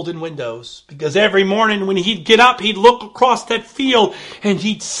with golden windows. Because every morning when he'd get up, he'd look across that field and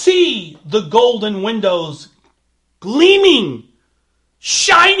he'd see the golden windows gleaming,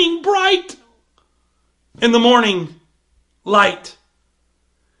 shining bright in the morning light.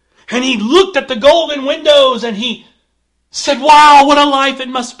 And he looked at the golden windows and he said, wow, what a life it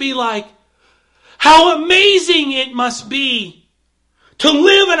must be like. How amazing it must be to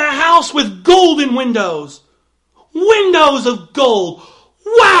live in a house with golden windows. Windows of gold.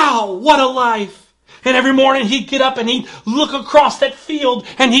 Wow, what a life. And every morning he'd get up and he'd look across that field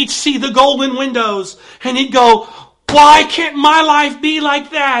and he'd see the golden windows. And he'd go, why can't my life be like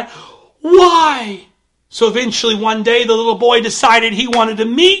that? Why? So eventually one day the little boy decided he wanted to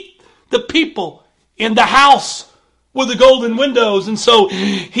meet the people in the house with the golden windows. And so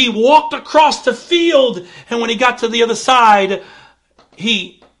he walked across the field, and when he got to the other side,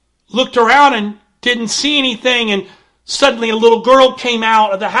 he looked around and didn't see anything, and suddenly a little girl came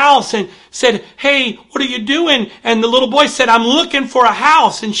out of the house and said, hey, what are you doing? And the little boy said, I'm looking for a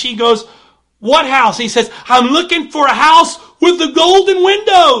house. And she goes, what house? And he says, I'm looking for a house with the golden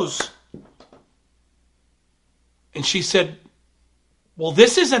windows. And she said, well,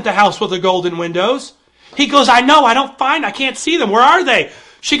 this isn't the house with the golden windows. He goes, I know, I can't see them. Where are they?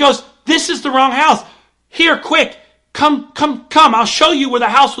 She goes, this is the wrong house. Here, quick, come. I'll show you where the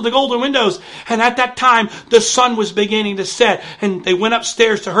house with the golden windows. And at that time, the sun was beginning to set. And they went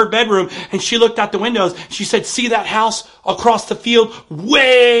upstairs to her bedroom and she looked out the windows. She said, see that house across the field?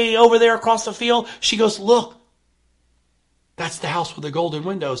 Way over there across the field? She goes, look. That's the house with the golden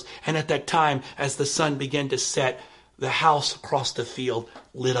windows. And at that time, as the sun began to set, the house across the field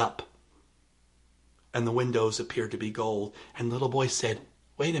lit up. And the windows appeared to be gold. And the little boy said,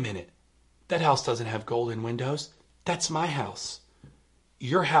 wait a minute. That house doesn't have golden windows. That's my house.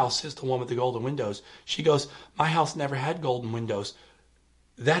 Your house is the one with the golden windows. She goes, my house never had golden windows.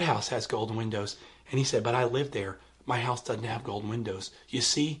 That house has golden windows. And he said, but I live there. My house doesn't have golden windows. You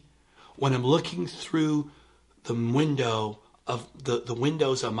see, when I'm looking through the window of the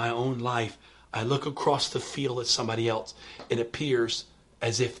windows of my own life, I look across the field at somebody else. It appears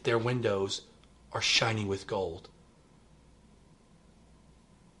as if their windows are shining with gold.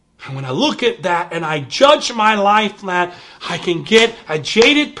 And when I look at that and I judge my life that, I can get a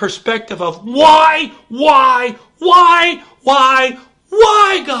jaded perspective of why, God?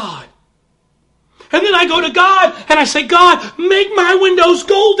 And then I go to God and I say, God, make my windows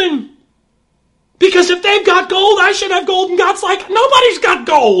golden. Because if they've got gold, I should have gold. And God's like, nobody's got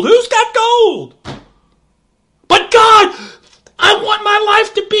gold. Who's got gold? But God, I want my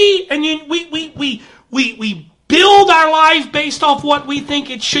life to be, and we build our life based off what we think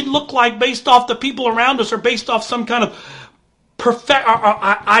it should look like, based off the people around us, or based off some kind of perfect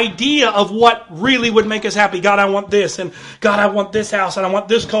idea of what really would make us happy. God, I want this, and God, I want this house, and I want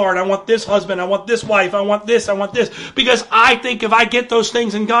this car, and I want this husband, I want this wife, I want this, because I think if I get those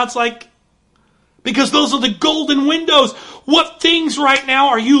things, and God's like, because those are the golden windows. What things right now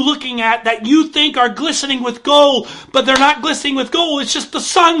are you looking at that you think are glistening with gold, but they're not glistening with gold? It's just the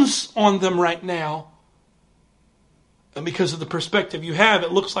sun's on them right now. And because of the perspective you have,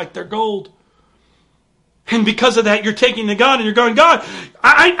 it looks like they're gold. And because of that, you're taking to God and you're going, God,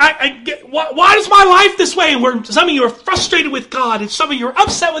 why is my life this way? And some of you are frustrated with God, and some of you are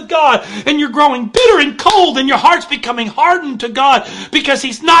upset with God, and you're growing bitter and cold, and your heart's becoming hardened to God because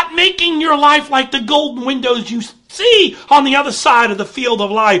He's not making your life like the golden windows you see on the other side of the field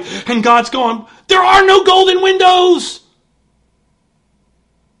of life. And God's going, there are no golden windows.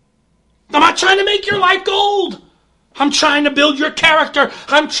 I'm not trying to make your life gold. I'm trying to build your character.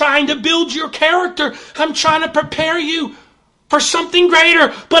 I'm trying to build your character. I'm trying to prepare you for something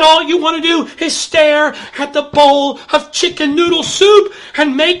greater. But all you want to do is stare at the bowl of chicken noodle soup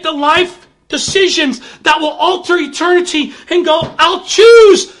and make the life decisions that will alter eternity and go, I'll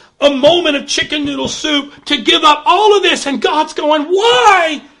choose a moment of chicken noodle soup to give up all of this. And God's going,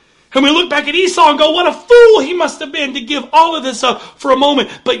 why? And we look back at Esau and go, what a fool he must have been to give all of this up for a moment.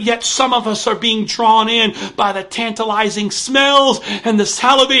 But yet some of us are being drawn in by the tantalizing smells and the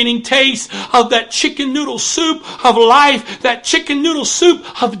salivating taste of that chicken noodle soup of life, that chicken noodle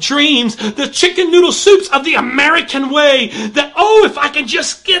soup of dreams, the chicken noodle soups of the American way. That, oh, if I can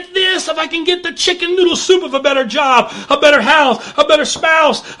just get this, if I can get the chicken noodle soup of a better job, a better house, a better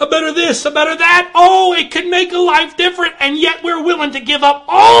spouse, a better this, a better that, oh, it could make a life different. And yet we're willing to give up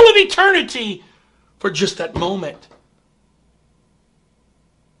all of eternity for just that moment.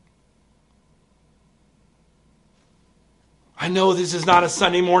 I know this is not a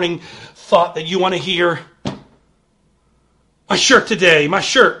Sunday morning thought that you want to hear. My shirt today, my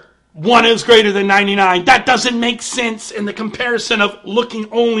shirt, 1 is greater than 99. That doesn't make sense in the comparison of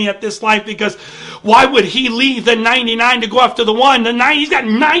looking only at this life, because why would he leave the 99 to go after the 1? He's got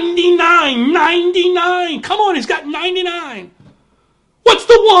 99. Come on, he's got 99. What's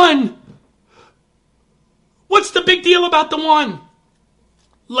the 1? What's the big deal about the 1?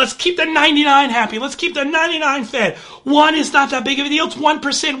 Let's keep the 99 happy. Let's keep the 99 fed. 1 is not that big of a deal. It's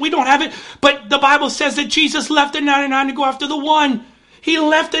 1%. We don't have it. But the Bible says that Jesus left the 99 to go after the 1. He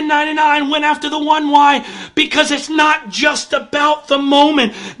left the 99, went after the 1. Why? Because it's not just about the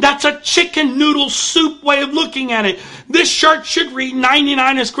moment. That's a chicken noodle soup way of looking at it. This shirt should read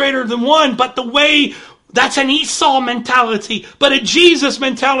 99 is greater than 1, but the way... That's an Esau mentality. But a Jesus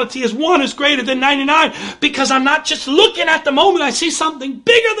mentality is 1 is greater than 99, because I'm not just looking at the moment. I see something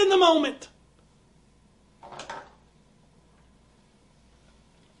bigger than the moment.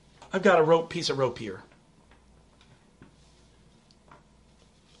 I've got a piece of rope here.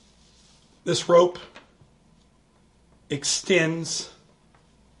 This rope extends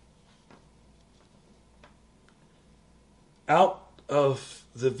out of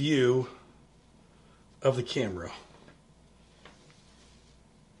the view of the camera.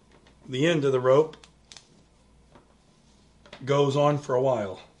 The end of the rope goes on for a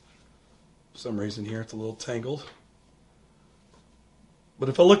while. For some reason here it's a little tangled. But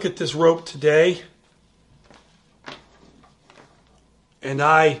if I look at this rope today and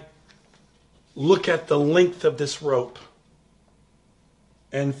I look at the length of this rope,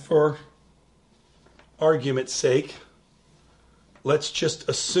 and for argument's sake, let's just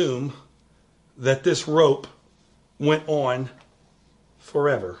assume that this rope went on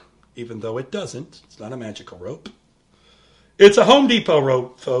forever, even though it doesn't. It's not a magical rope. It's a Home Depot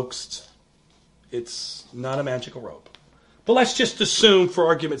rope, folks. It's not a magical rope. But let's just assume, for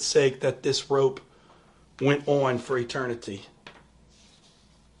argument's sake, that this rope went on for eternity.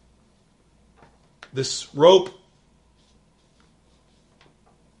 This rope,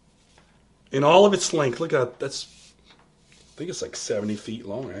 in all of its length, look at that. I think it's like 70 feet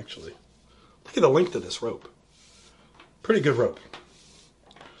long, actually. Look at the length of this rope. Pretty good rope.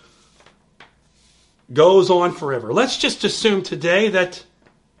 Goes on forever. Let's just assume today that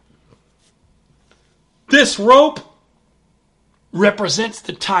this rope represents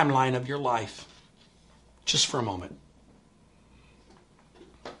the timeline of your life. Just for a moment.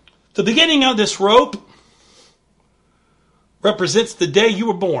 The beginning of this rope represents the day you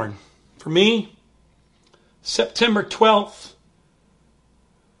were born. For me, September 12th,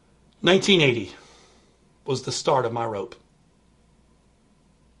 1980 was the start of my rope.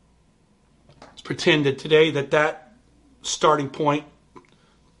 Let's pretend that today that starting point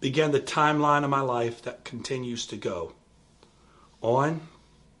began the timeline of my life that continues to go on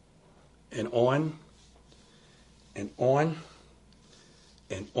and on and on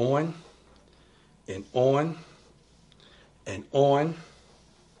and on and on and on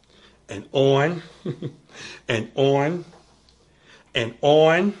and on and on and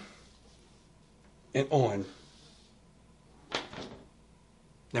on and on.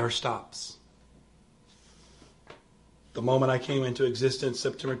 Never stops. The moment I came into existence,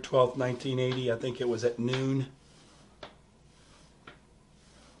 September 12th, 1980, I think it was at noon,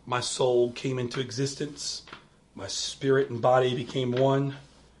 my soul came into existence. My spirit and body became one,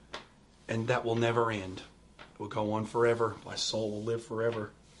 and that will never end. It will go on forever. My soul will live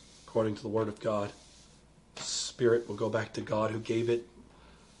forever, according to the Word of God. Spirit will go back to God who gave it.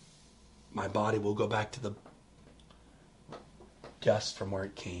 My body will go back to the dust from where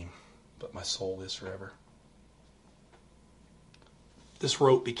it came, but my soul lives forever. This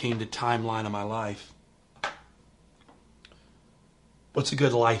rope became the timeline of my life. What's a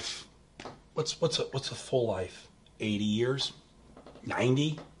good life? What's a full life? 80 years?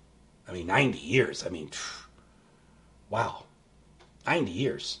 90? 90 years. Wow. 90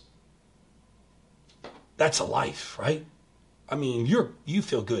 years. That's a life, right? You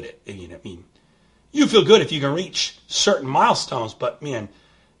feel good you feel good if you can reach certain milestones, but man,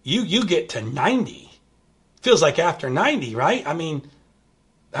 You get to 90. Feels like after 90, right? I mean,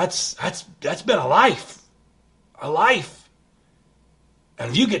 that's been a life. A life. And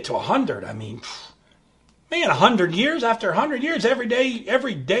if you get to 100, I mean, man, 100 years, after 100 years, every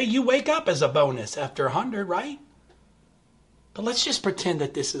day you wake up is a bonus after 100, right? But let's just pretend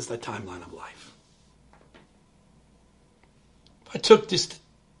that this is the timeline of life. If I took just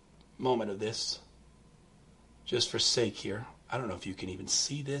a moment of this, just for sake here, I don't know if you can even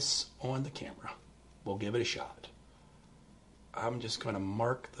see this on the camera. We'll give it a shot. I'm just going to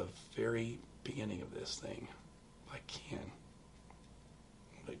mark the very beginning of this thing, if I can.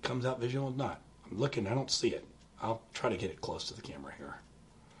 If it comes out visual or not. I'm looking, I don't see it. I'll try to get it close to the camera here.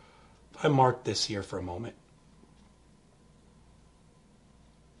 If I mark this here for a moment,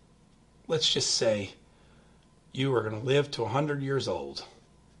 let's just say you are going to live to 100 years old.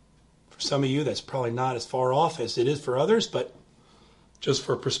 For some of you, that's probably not as far off as it is for others, but just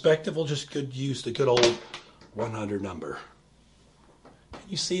for perspective, we'll just use the good old 100 number. Can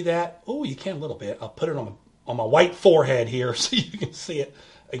you see that? Oh, you can a little bit. I'll put it on my white forehead here so you can see it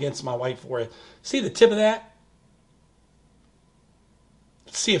against my white forehead. See the tip of that?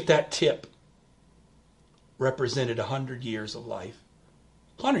 Let's see if that tip represented 100 years of life.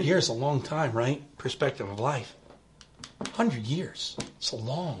 100 years is a long time, right? Perspective of life. 100 years. It's a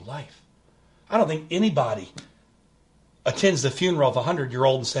long life. I don't think anybody attends the funeral of a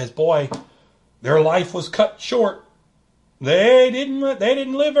 100-year-old and says, boy, their life was cut short. They didn't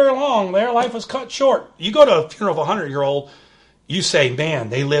live very long. Their life was cut short. You go to a funeral of a 100-year-old, you say, man,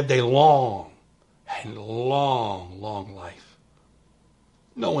 they lived a long life.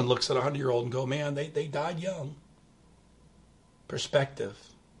 No one looks at a 100-year-old and go, man, they died young. Perspective.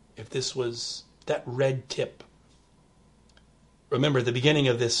 If this was that red tip. Remember, the beginning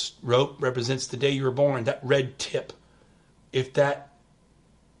of this rope represents the day you were born. That red tip. If that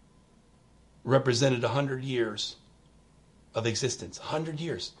represented 100 years of existence, 100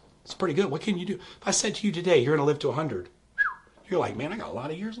 years, it's pretty good. What can you do? If I said to you today, you're going to live to 100, you're like, man, I got a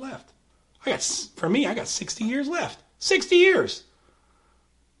lot of years left. For me, I got 60 years left. 60 years.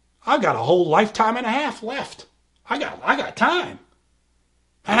 I've got a whole lifetime and a half left. I got time.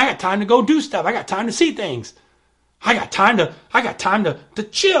 And I got time to go do stuff. I got time to see things. I got time to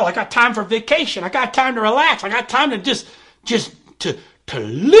chill. I got time for vacation. I got time to relax. I got time to just to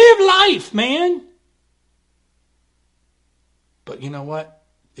live life, man. But you know what?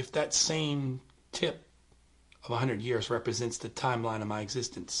 If that same tip of 100 years represents the timeline of my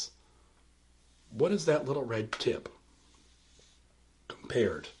existence, what is that little red tip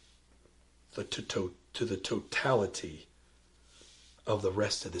compared to the totality of the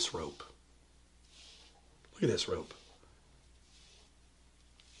rest of this rope? Look at this rope.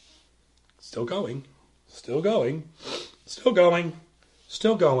 Still going. Still going. Still going.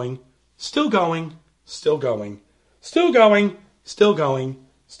 Still going. Still going. Still going. Still going. Still going.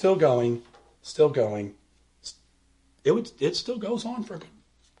 Still going. Still going. It still goes on for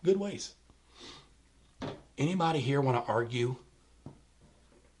good ways. Anybody here want to argue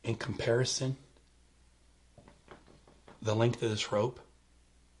in comparison the length of this rope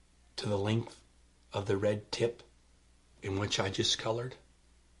to the length of the red tip in which I just colored?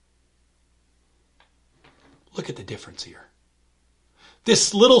 Look at the difference here.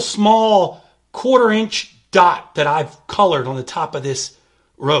 This little small 1/4-inch dot that I've colored on the top of this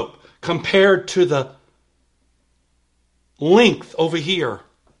rope compared to the length over here.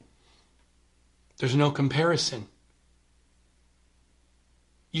 There's no comparison.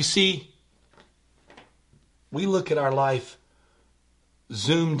 You see, we look at our life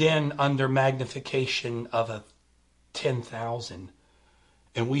zoomed in under magnification of a 10,000,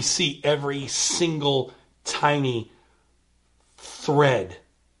 and we see every single tiny thread,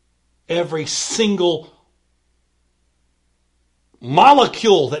 every single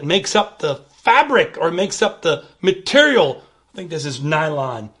molecule that makes up the fabric or makes up the material. I think this is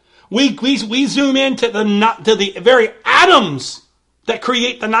nylon. We zoom into the very atoms that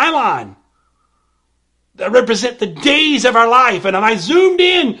create the nylon, that represent the days of our life. And if I zoomed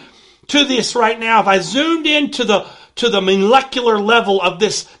in to this right now, if I zoomed into the molecular level of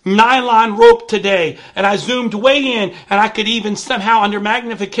this nylon rope today, and I zoomed way in, and I could even somehow under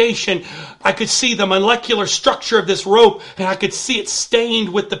magnification, I could see the molecular structure of this rope, and I could see it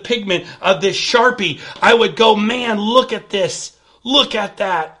stained with the pigment of this Sharpie, I would go, man, look at this. Look at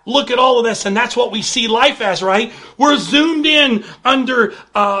that. Look at all of this. And that's what we see life as, right? We're zoomed in under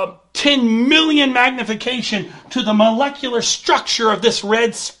 10 million magnification to the molecular structure of this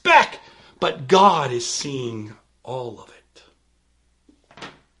red speck. But God is seeing all of it.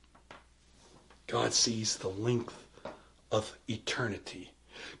 God sees the length of eternity.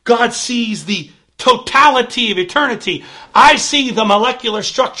 God sees the totality of eternity. I see the molecular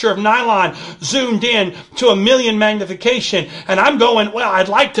structure of nylon zoomed in to 1,000,000 magnification, and I'm going, well, I'd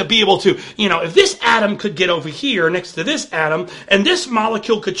like to be able to, if this atom could get over here next to this atom, and this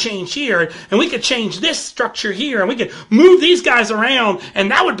molecule could change here, and we could change this structure here, and we could move these guys around,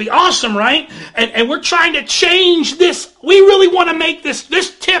 and that would be awesome, right? And we're trying to change this. We really want to make this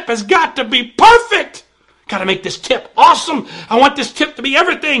tip has got to be perfect. Got to make this tip awesome. I want this tip to be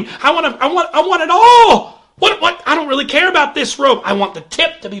everything. I want it all. What? I don't really care about this rope. I want the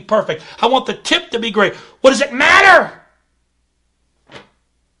tip to be perfect. I want the tip to be great. What does it matter?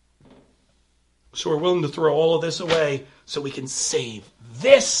 So we're willing to throw all of this away so we can save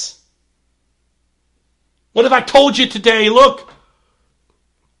this. What if I told you today, look,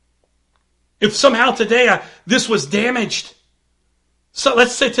 if somehow today this was damaged, so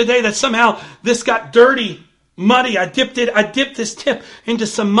let's say today that somehow this got dirty, muddy. I dipped this tip into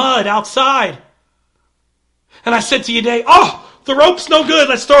some mud outside. And I said to you today, the rope's no good.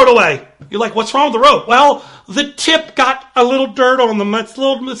 Let's throw it away. You're like, what's wrong with the rope? Well, the tip got a little dirt on them. It's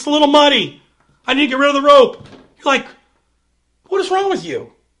a little muddy. I need to get rid of the rope. You're like, what is wrong with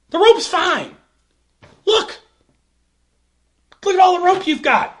you? The rope's fine. Look at all the rope you've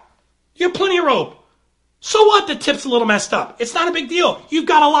got. You have plenty of rope. So what? The tip's a little messed up. It's not a big deal. You've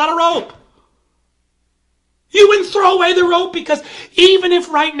got a lot of rope. You wouldn't throw away the rope because even if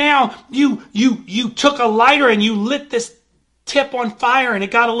right now you took a lighter and you lit this tip on fire and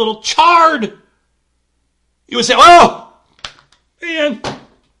it got a little charred, you would say, oh, man,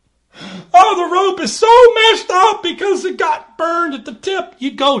 the rope is so messed up because it got burned at the tip.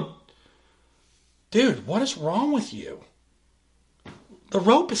 You'd go, dude, what is wrong with you? The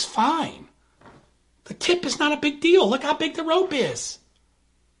rope is fine. The tip is not a big deal. Look how big the rope is.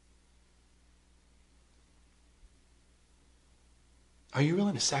 Are you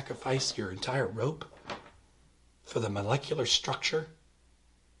willing to sacrifice your entire rope for the molecular structure?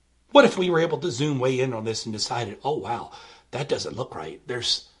 What if we were able to zoom way in on this and decided, oh wow, that doesn't look right.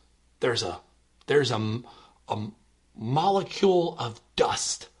 There's a molecule of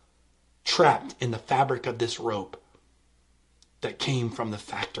dust trapped in the fabric of this rope that came from the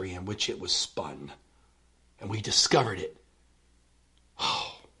factory in which it was spun. And we discovered it.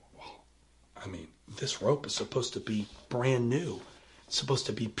 Oh, well, this rope is supposed to be brand new. It's supposed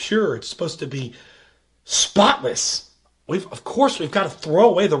to be pure. It's supposed to be spotless. Of course, we've got to throw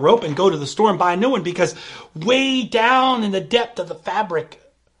away the rope and go to the store and buy a new one because way down in the depth of the fabric,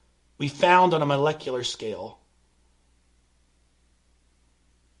 we found on a molecular scale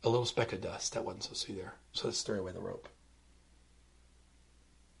a little speck of dust that wasn't supposed to be there. So let's throw away the rope.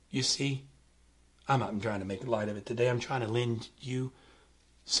 You see, I'm not trying to make light of it today. I'm trying to lend you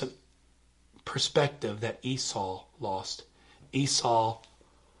some perspective that Esau lost. Esau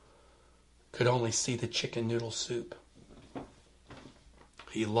could only see the chicken noodle soup.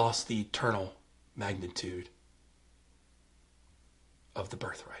 He lost the eternal magnitude of the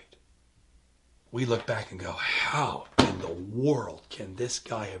birthright. We look back and go, how in the world can this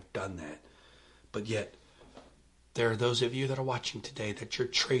guy have done that? But yet, there are those of you that are watching today that you're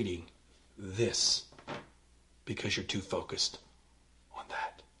trading this because you're too focused on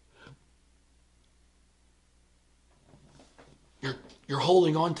that. You're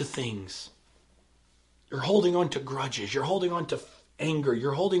holding on to things. You're holding on to grudges. You're holding on to anger.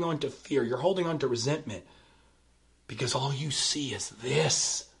 You're holding on to fear. You're holding on to resentment because all you see is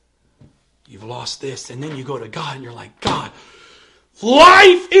this. You've lost this. And then you go to God and you're like, God,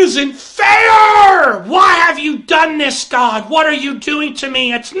 life isn't fair. Why have you done this, God? What are you doing to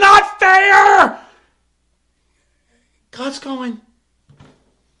me? It's not fair. God's going,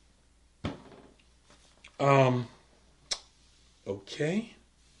 okay.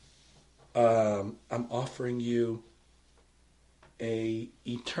 I'm offering you a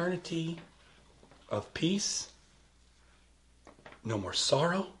eternity of peace. No more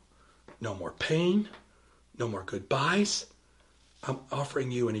sorrow. No more pain. No more goodbyes. I'm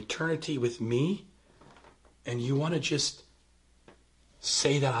offering you an eternity with me. And you want to just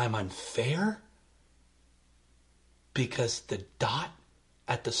say that I'm unfair? Because the dot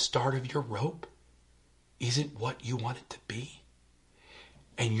at the start of your rope isn't what you want it to be?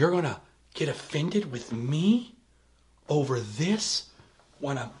 And you're going to get offended with me over this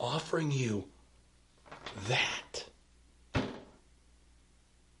when I'm offering you that?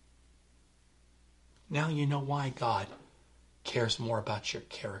 Now you know why God cares more about your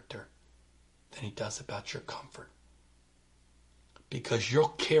character than he does about your comfort. Because you'll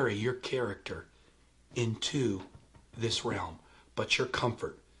carry your character into this realm, but your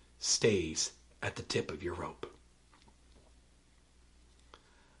comfort stays at the tip of your rope.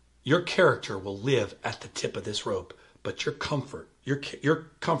 Your character will live at the tip of this rope, but your comfort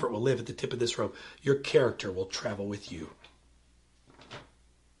will live at the tip of this rope. Your character will travel with you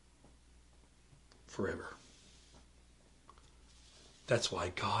forever. That's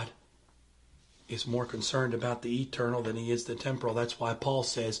why God is more concerned about the eternal than he is the temporal. That's why Paul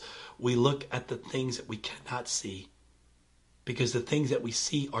says we look at the things that we cannot see, because the things that we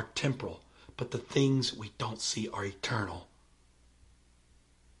see are temporal, but the things we don't see are eternal.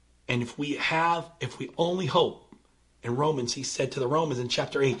 And if we only hope, in Romans, he said to the Romans in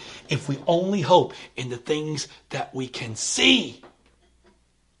chapter 8, if we only hope in the things that we can see,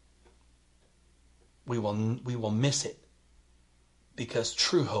 we will miss it. Because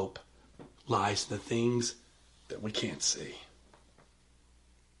true hope lies in the things that we can't see.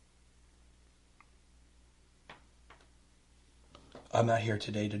 I'm not here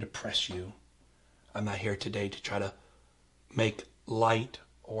today to depress you. I'm not here today to try to make light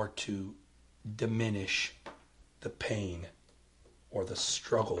or to diminish the pain or the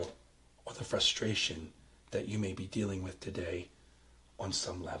struggle or the frustration that you may be dealing with today on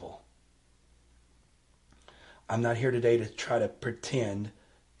some level. I'm not here today to try to pretend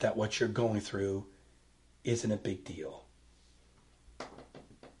that what you're going through isn't a big deal.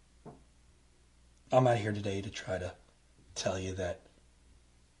 I'm not here today to try to tell you that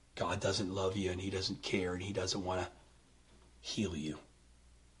God doesn't love you and he doesn't care and he doesn't want to heal you.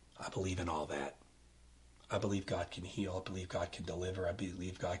 I believe in all that. I believe God can heal. I believe God can deliver. I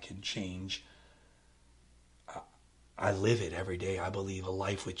believe God can change. I live it every day. I believe a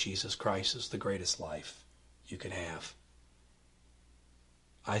life with Jesus Christ is the greatest life you can have.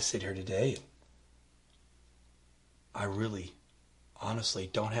 I sit here today. I really, honestly,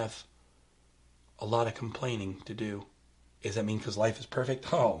 don't have a lot of complaining to do. Does that mean because life is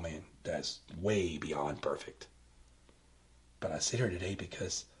perfect? Oh man, that's way beyond perfect. But I sit here today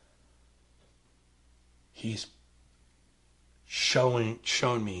because he's shown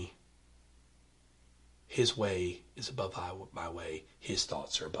me his way is above my way. His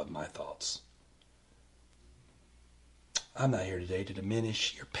thoughts are above my thoughts. I'm not here today to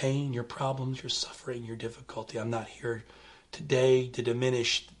diminish your pain, your problems, your suffering, your difficulty. I'm not here today to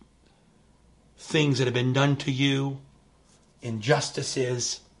diminish things that have been done to you,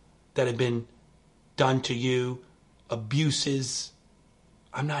 injustices that have been done to you, abuses.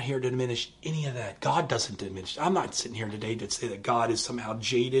 I'm not here to diminish any of that. God doesn't diminish. I'm not sitting here today to say that God is somehow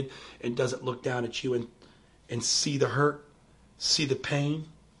jaded and doesn't look down at you and see the hurt, see the pain.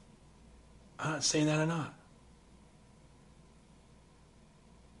 I'm not saying that or not.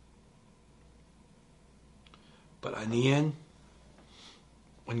 But in the end,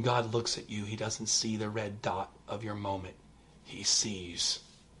 when God looks at you, he doesn't see the red dot of your moment. He sees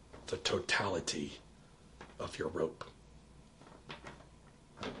the totality of your rope.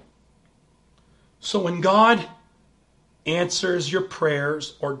 So when God answers your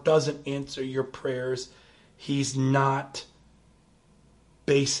prayers or doesn't answer your prayers, he's not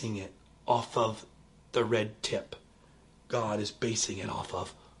basing it off of the red tip. God is basing it off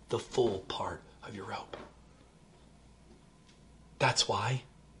of the full part of your rope. That's why,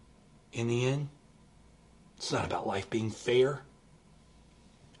 in the end, it's not about life being fair.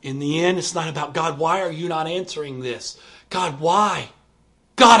 In the end, it's not about, God, why are you not answering this? God, why?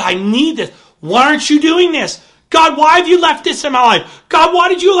 God, I need this. Why aren't you doing this? God, why have you left this in my life? God, why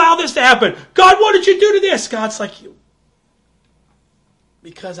did you allow this to happen? God, what did you do to this? God's like, you.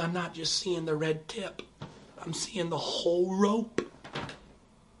 Because I'm not just seeing the red tip. I'm seeing the whole rope.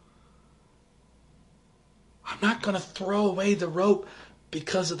 I'm not going to throw away the rope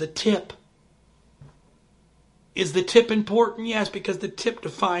because of the tip. Is the tip important? Yes, because the tip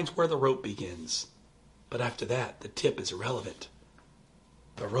defines where the rope begins. But after that, the tip is irrelevant.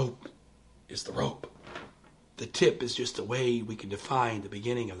 The rope is the rope. The tip is just a way we can define the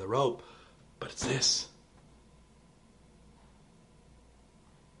beginning of the rope. But it's this.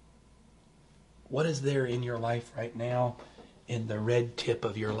 What is there in your life right now, in the red tip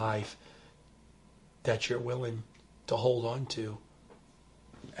of your life, that you're willing to hold on to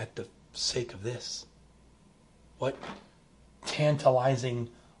at the sake of this? What tantalizing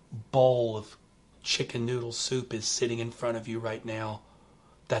bowl of chicken noodle soup is sitting in front of you right now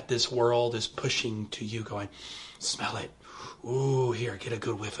that this world is pushing to you, going, smell it. Ooh, here, get a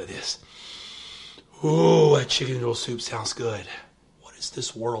good whiff of this. Ooh, that chicken noodle soup sounds good. What is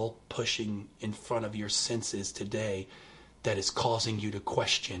this world pushing in front of your senses today that is causing you to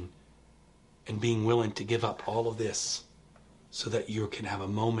question and being willing to give up all of this so that you can have a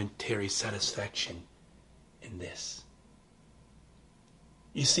momentary satisfaction in this?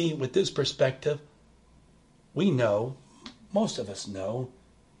 You see, with this perspective, we know, most of us know,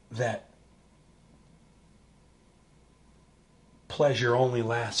 that pleasure only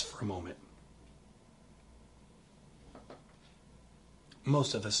lasts for a moment.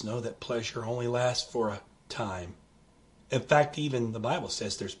 Most of us know that pleasure only lasts for a time. In fact, even the Bible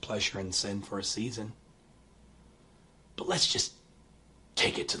says there's pleasure in sin for a season. But let's just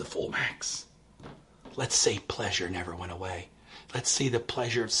take it to the full max. Let's say pleasure never went away. Let's say the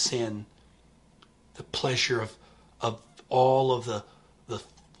pleasure of sin, the pleasure of all of the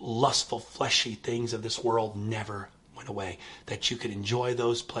lustful, fleshy things of this world never went away. That you could enjoy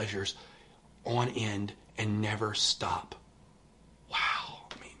those pleasures on end and never stop. Wow.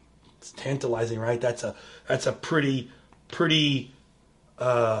 I mean, it's tantalizing, right? That's a pretty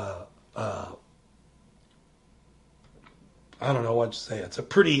I don't know what to say. It's a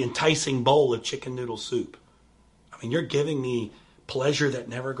pretty enticing bowl of chicken noodle soup. I mean, you're giving me pleasure that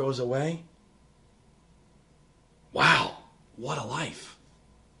never goes away? Wow, what a life.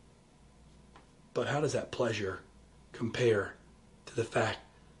 But how does that pleasure compare to the fact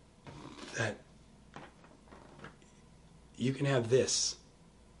that you can have this,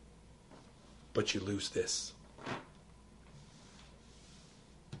 but you lose this?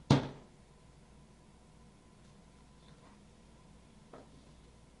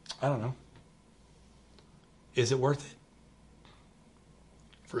 I don't know. Is it worth it?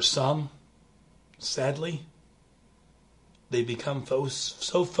 For some, sadly, they become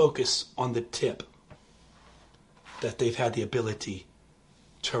so focused on the tip that they've had the ability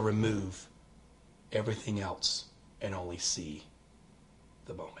to remove everything else and only see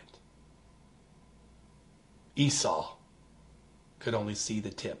the moment. Esau could only see the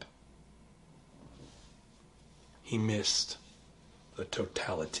tip. He missed the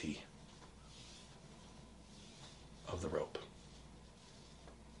totality of the rope.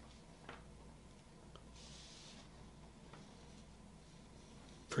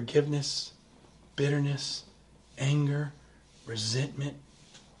 Forgiveness, bitterness, anger, resentment,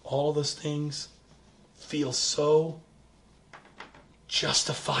 all those things feel so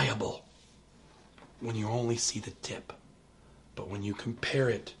justifiable when you only see the tip. But when you compare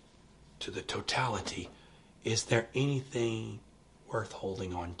it to the totality, is there anything worth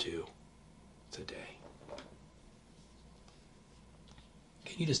holding on to today?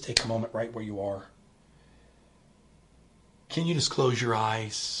 Can you just take a moment right where you are? Can you just close your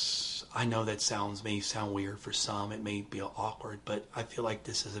eyes? I know that may sound weird for some. It may be awkward, but I feel like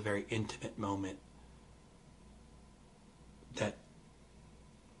this is a very intimate moment that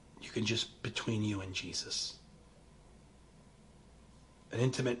you can just, between you and Jesus. An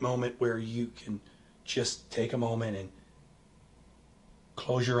intimate moment where you can just take a moment and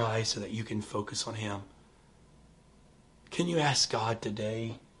close your eyes so that you can focus on Him. Can you ask God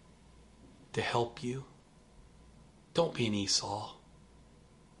today to help you? Don't be an Esau.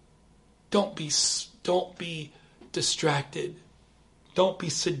 Don't be distracted. Don't be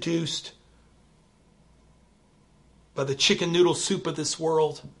seduced by the chicken noodle soup of this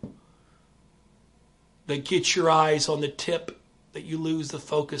world that gets your eyes on the tip, that you lose the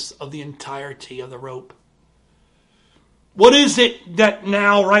focus of the entirety of the rope. What is it that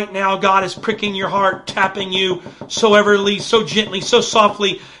right now, God is pricking your heart, tapping you so everly, so gently, so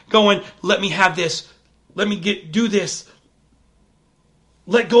softly, going, let me have this. Let me do this.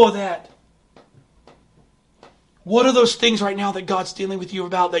 Let go of that. What are those things right now that God's dealing with you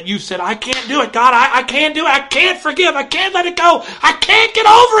about that you said, I can't do it, God. I can't do it. I can't forgive. I can't let it go. I can't get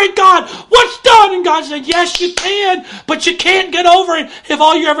over it, God. What's done? And God said, yes, you can, but you can't get over it if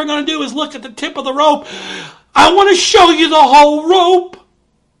all you're ever going to do is look at the tip of the rope. I want to show you the whole rope.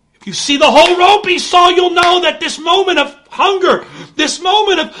 If you see the whole rope, Esau, you'll know that this moment of hunger, this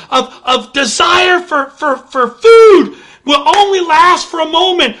moment of desire for food will only last for a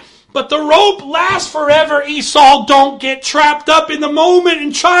moment. But the rope lasts forever, Esau. Don't get trapped up in the moment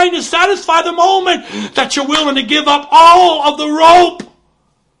and trying to satisfy the moment that you're willing to give up all of the rope.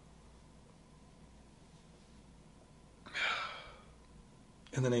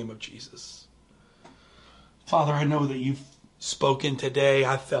 In the name of Jesus. Father, I know that you've spoken today.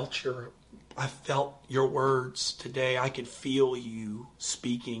 I felt your words today. I could feel you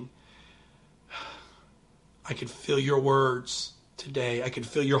speaking. I could feel your words today. I could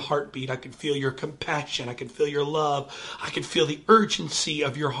feel your heartbeat. I could feel your compassion. I could feel your love. I could feel the urgency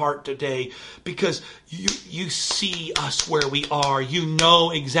of your heart today because you see us where we are. You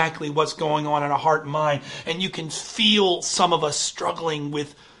know exactly what's going on in our heart and mind. And you can feel some of us struggling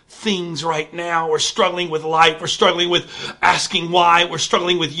with things right now. We're struggling with life. We're struggling with asking why. We're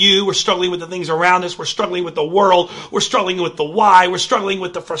struggling with you. We're struggling with the things around us. We're struggling with the world. We're struggling with the why. We're struggling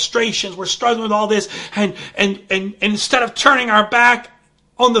with the frustrations. We're struggling with all this. And instead of turning our back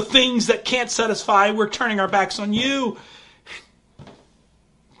on the things that can't satisfy. We're turning our backs on you.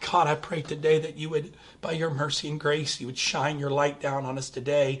 God, I pray today that you would, by your mercy and grace, you would shine your light down on us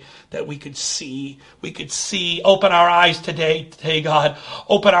today, that we could see. Open our eyes today, God.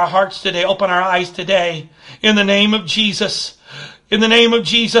 Open our hearts today. Open our eyes today. In the name of Jesus. In the name of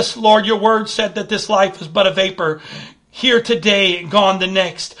Jesus, Lord, your word said that this life is but a vapor. Here today and gone the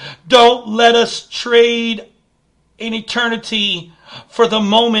next. Don't let us trade an eternity for the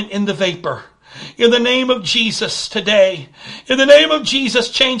moment in the vapor. In the name of Jesus today, in the name of Jesus,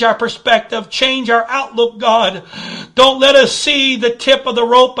 change our perspective, change our outlook, God. Don't let us see the tip of the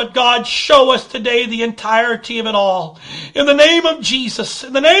rope, but God, show us today the entirety of it all. In the name of Jesus,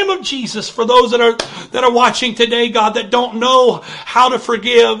 for those that are watching today, God, that don't know how to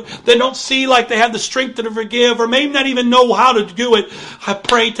forgive, that don't see like they have the strength to forgive, or maybe not even know how to do it, I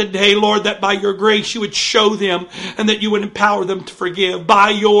pray today, Lord, that by your grace you would show them and that you would empower them to forgive.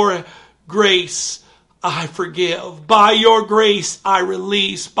 By your grace, I forgive. By your grace, I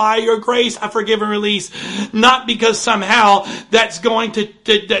release. By your grace, I forgive and release. Not because somehow that's going to,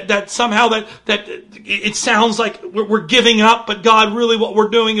 that it sounds like we're giving up, but God, really what we're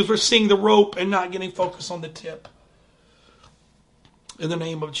doing is we're seeing the rope and not getting focused on the tip. In the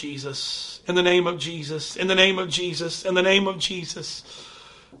name of Jesus. In the name of Jesus. In the name of Jesus. In the name of Jesus.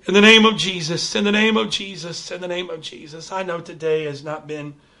 In the name of Jesus. In the name of Jesus. In the name of Jesus. I know today has not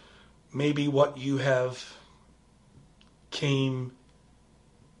been maybe what you have came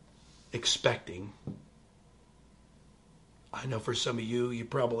expecting. I know for some of you, you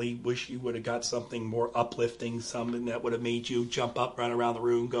probably wish you would have got something more uplifting, something that would have made you jump up, run around the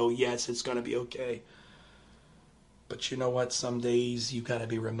room, go, yes, it's going to be okay. But you know what? Some days you got to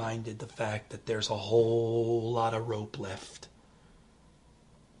be reminded the fact that there's a whole lot of rope left.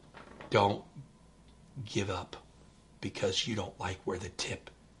 Don't give up because you don't like where the tip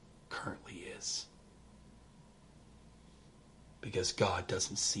currently is. Because God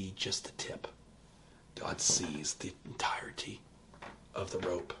doesn't see just the tip. God sees the entirety of the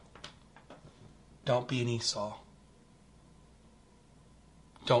rope. Don't be an Esau.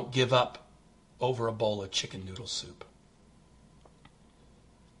 Don't give up over a bowl of chicken noodle soup.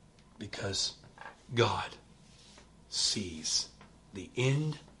 Because God sees the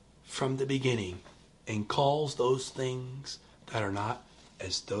end from the beginning and calls those things that are not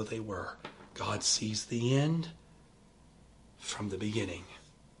as though they were. God sees the end from the beginning.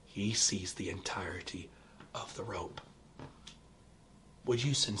 He sees the entirety of the rope. Would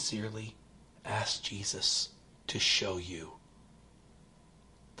you sincerely ask Jesus to show you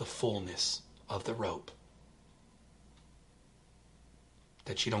the fullness of the rope?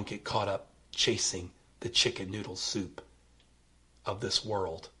 That you don't get caught up chasing the chicken noodle soup of this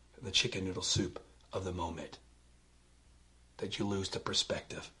world, the chicken noodle soup of the moment. That you lose the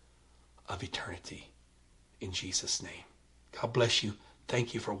perspective of eternity. In Jesus' name. God bless you.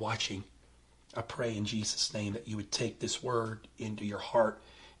 Thank you for watching. I pray in Jesus' name that you would take this word into your heart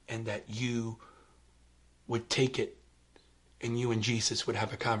and that you would take it and you and Jesus would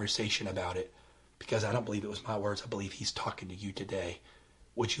have a conversation about it. Because I don't believe it was my words. I believe he's talking to you today.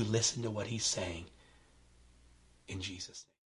 Would you listen to what he's saying? In Jesus' name.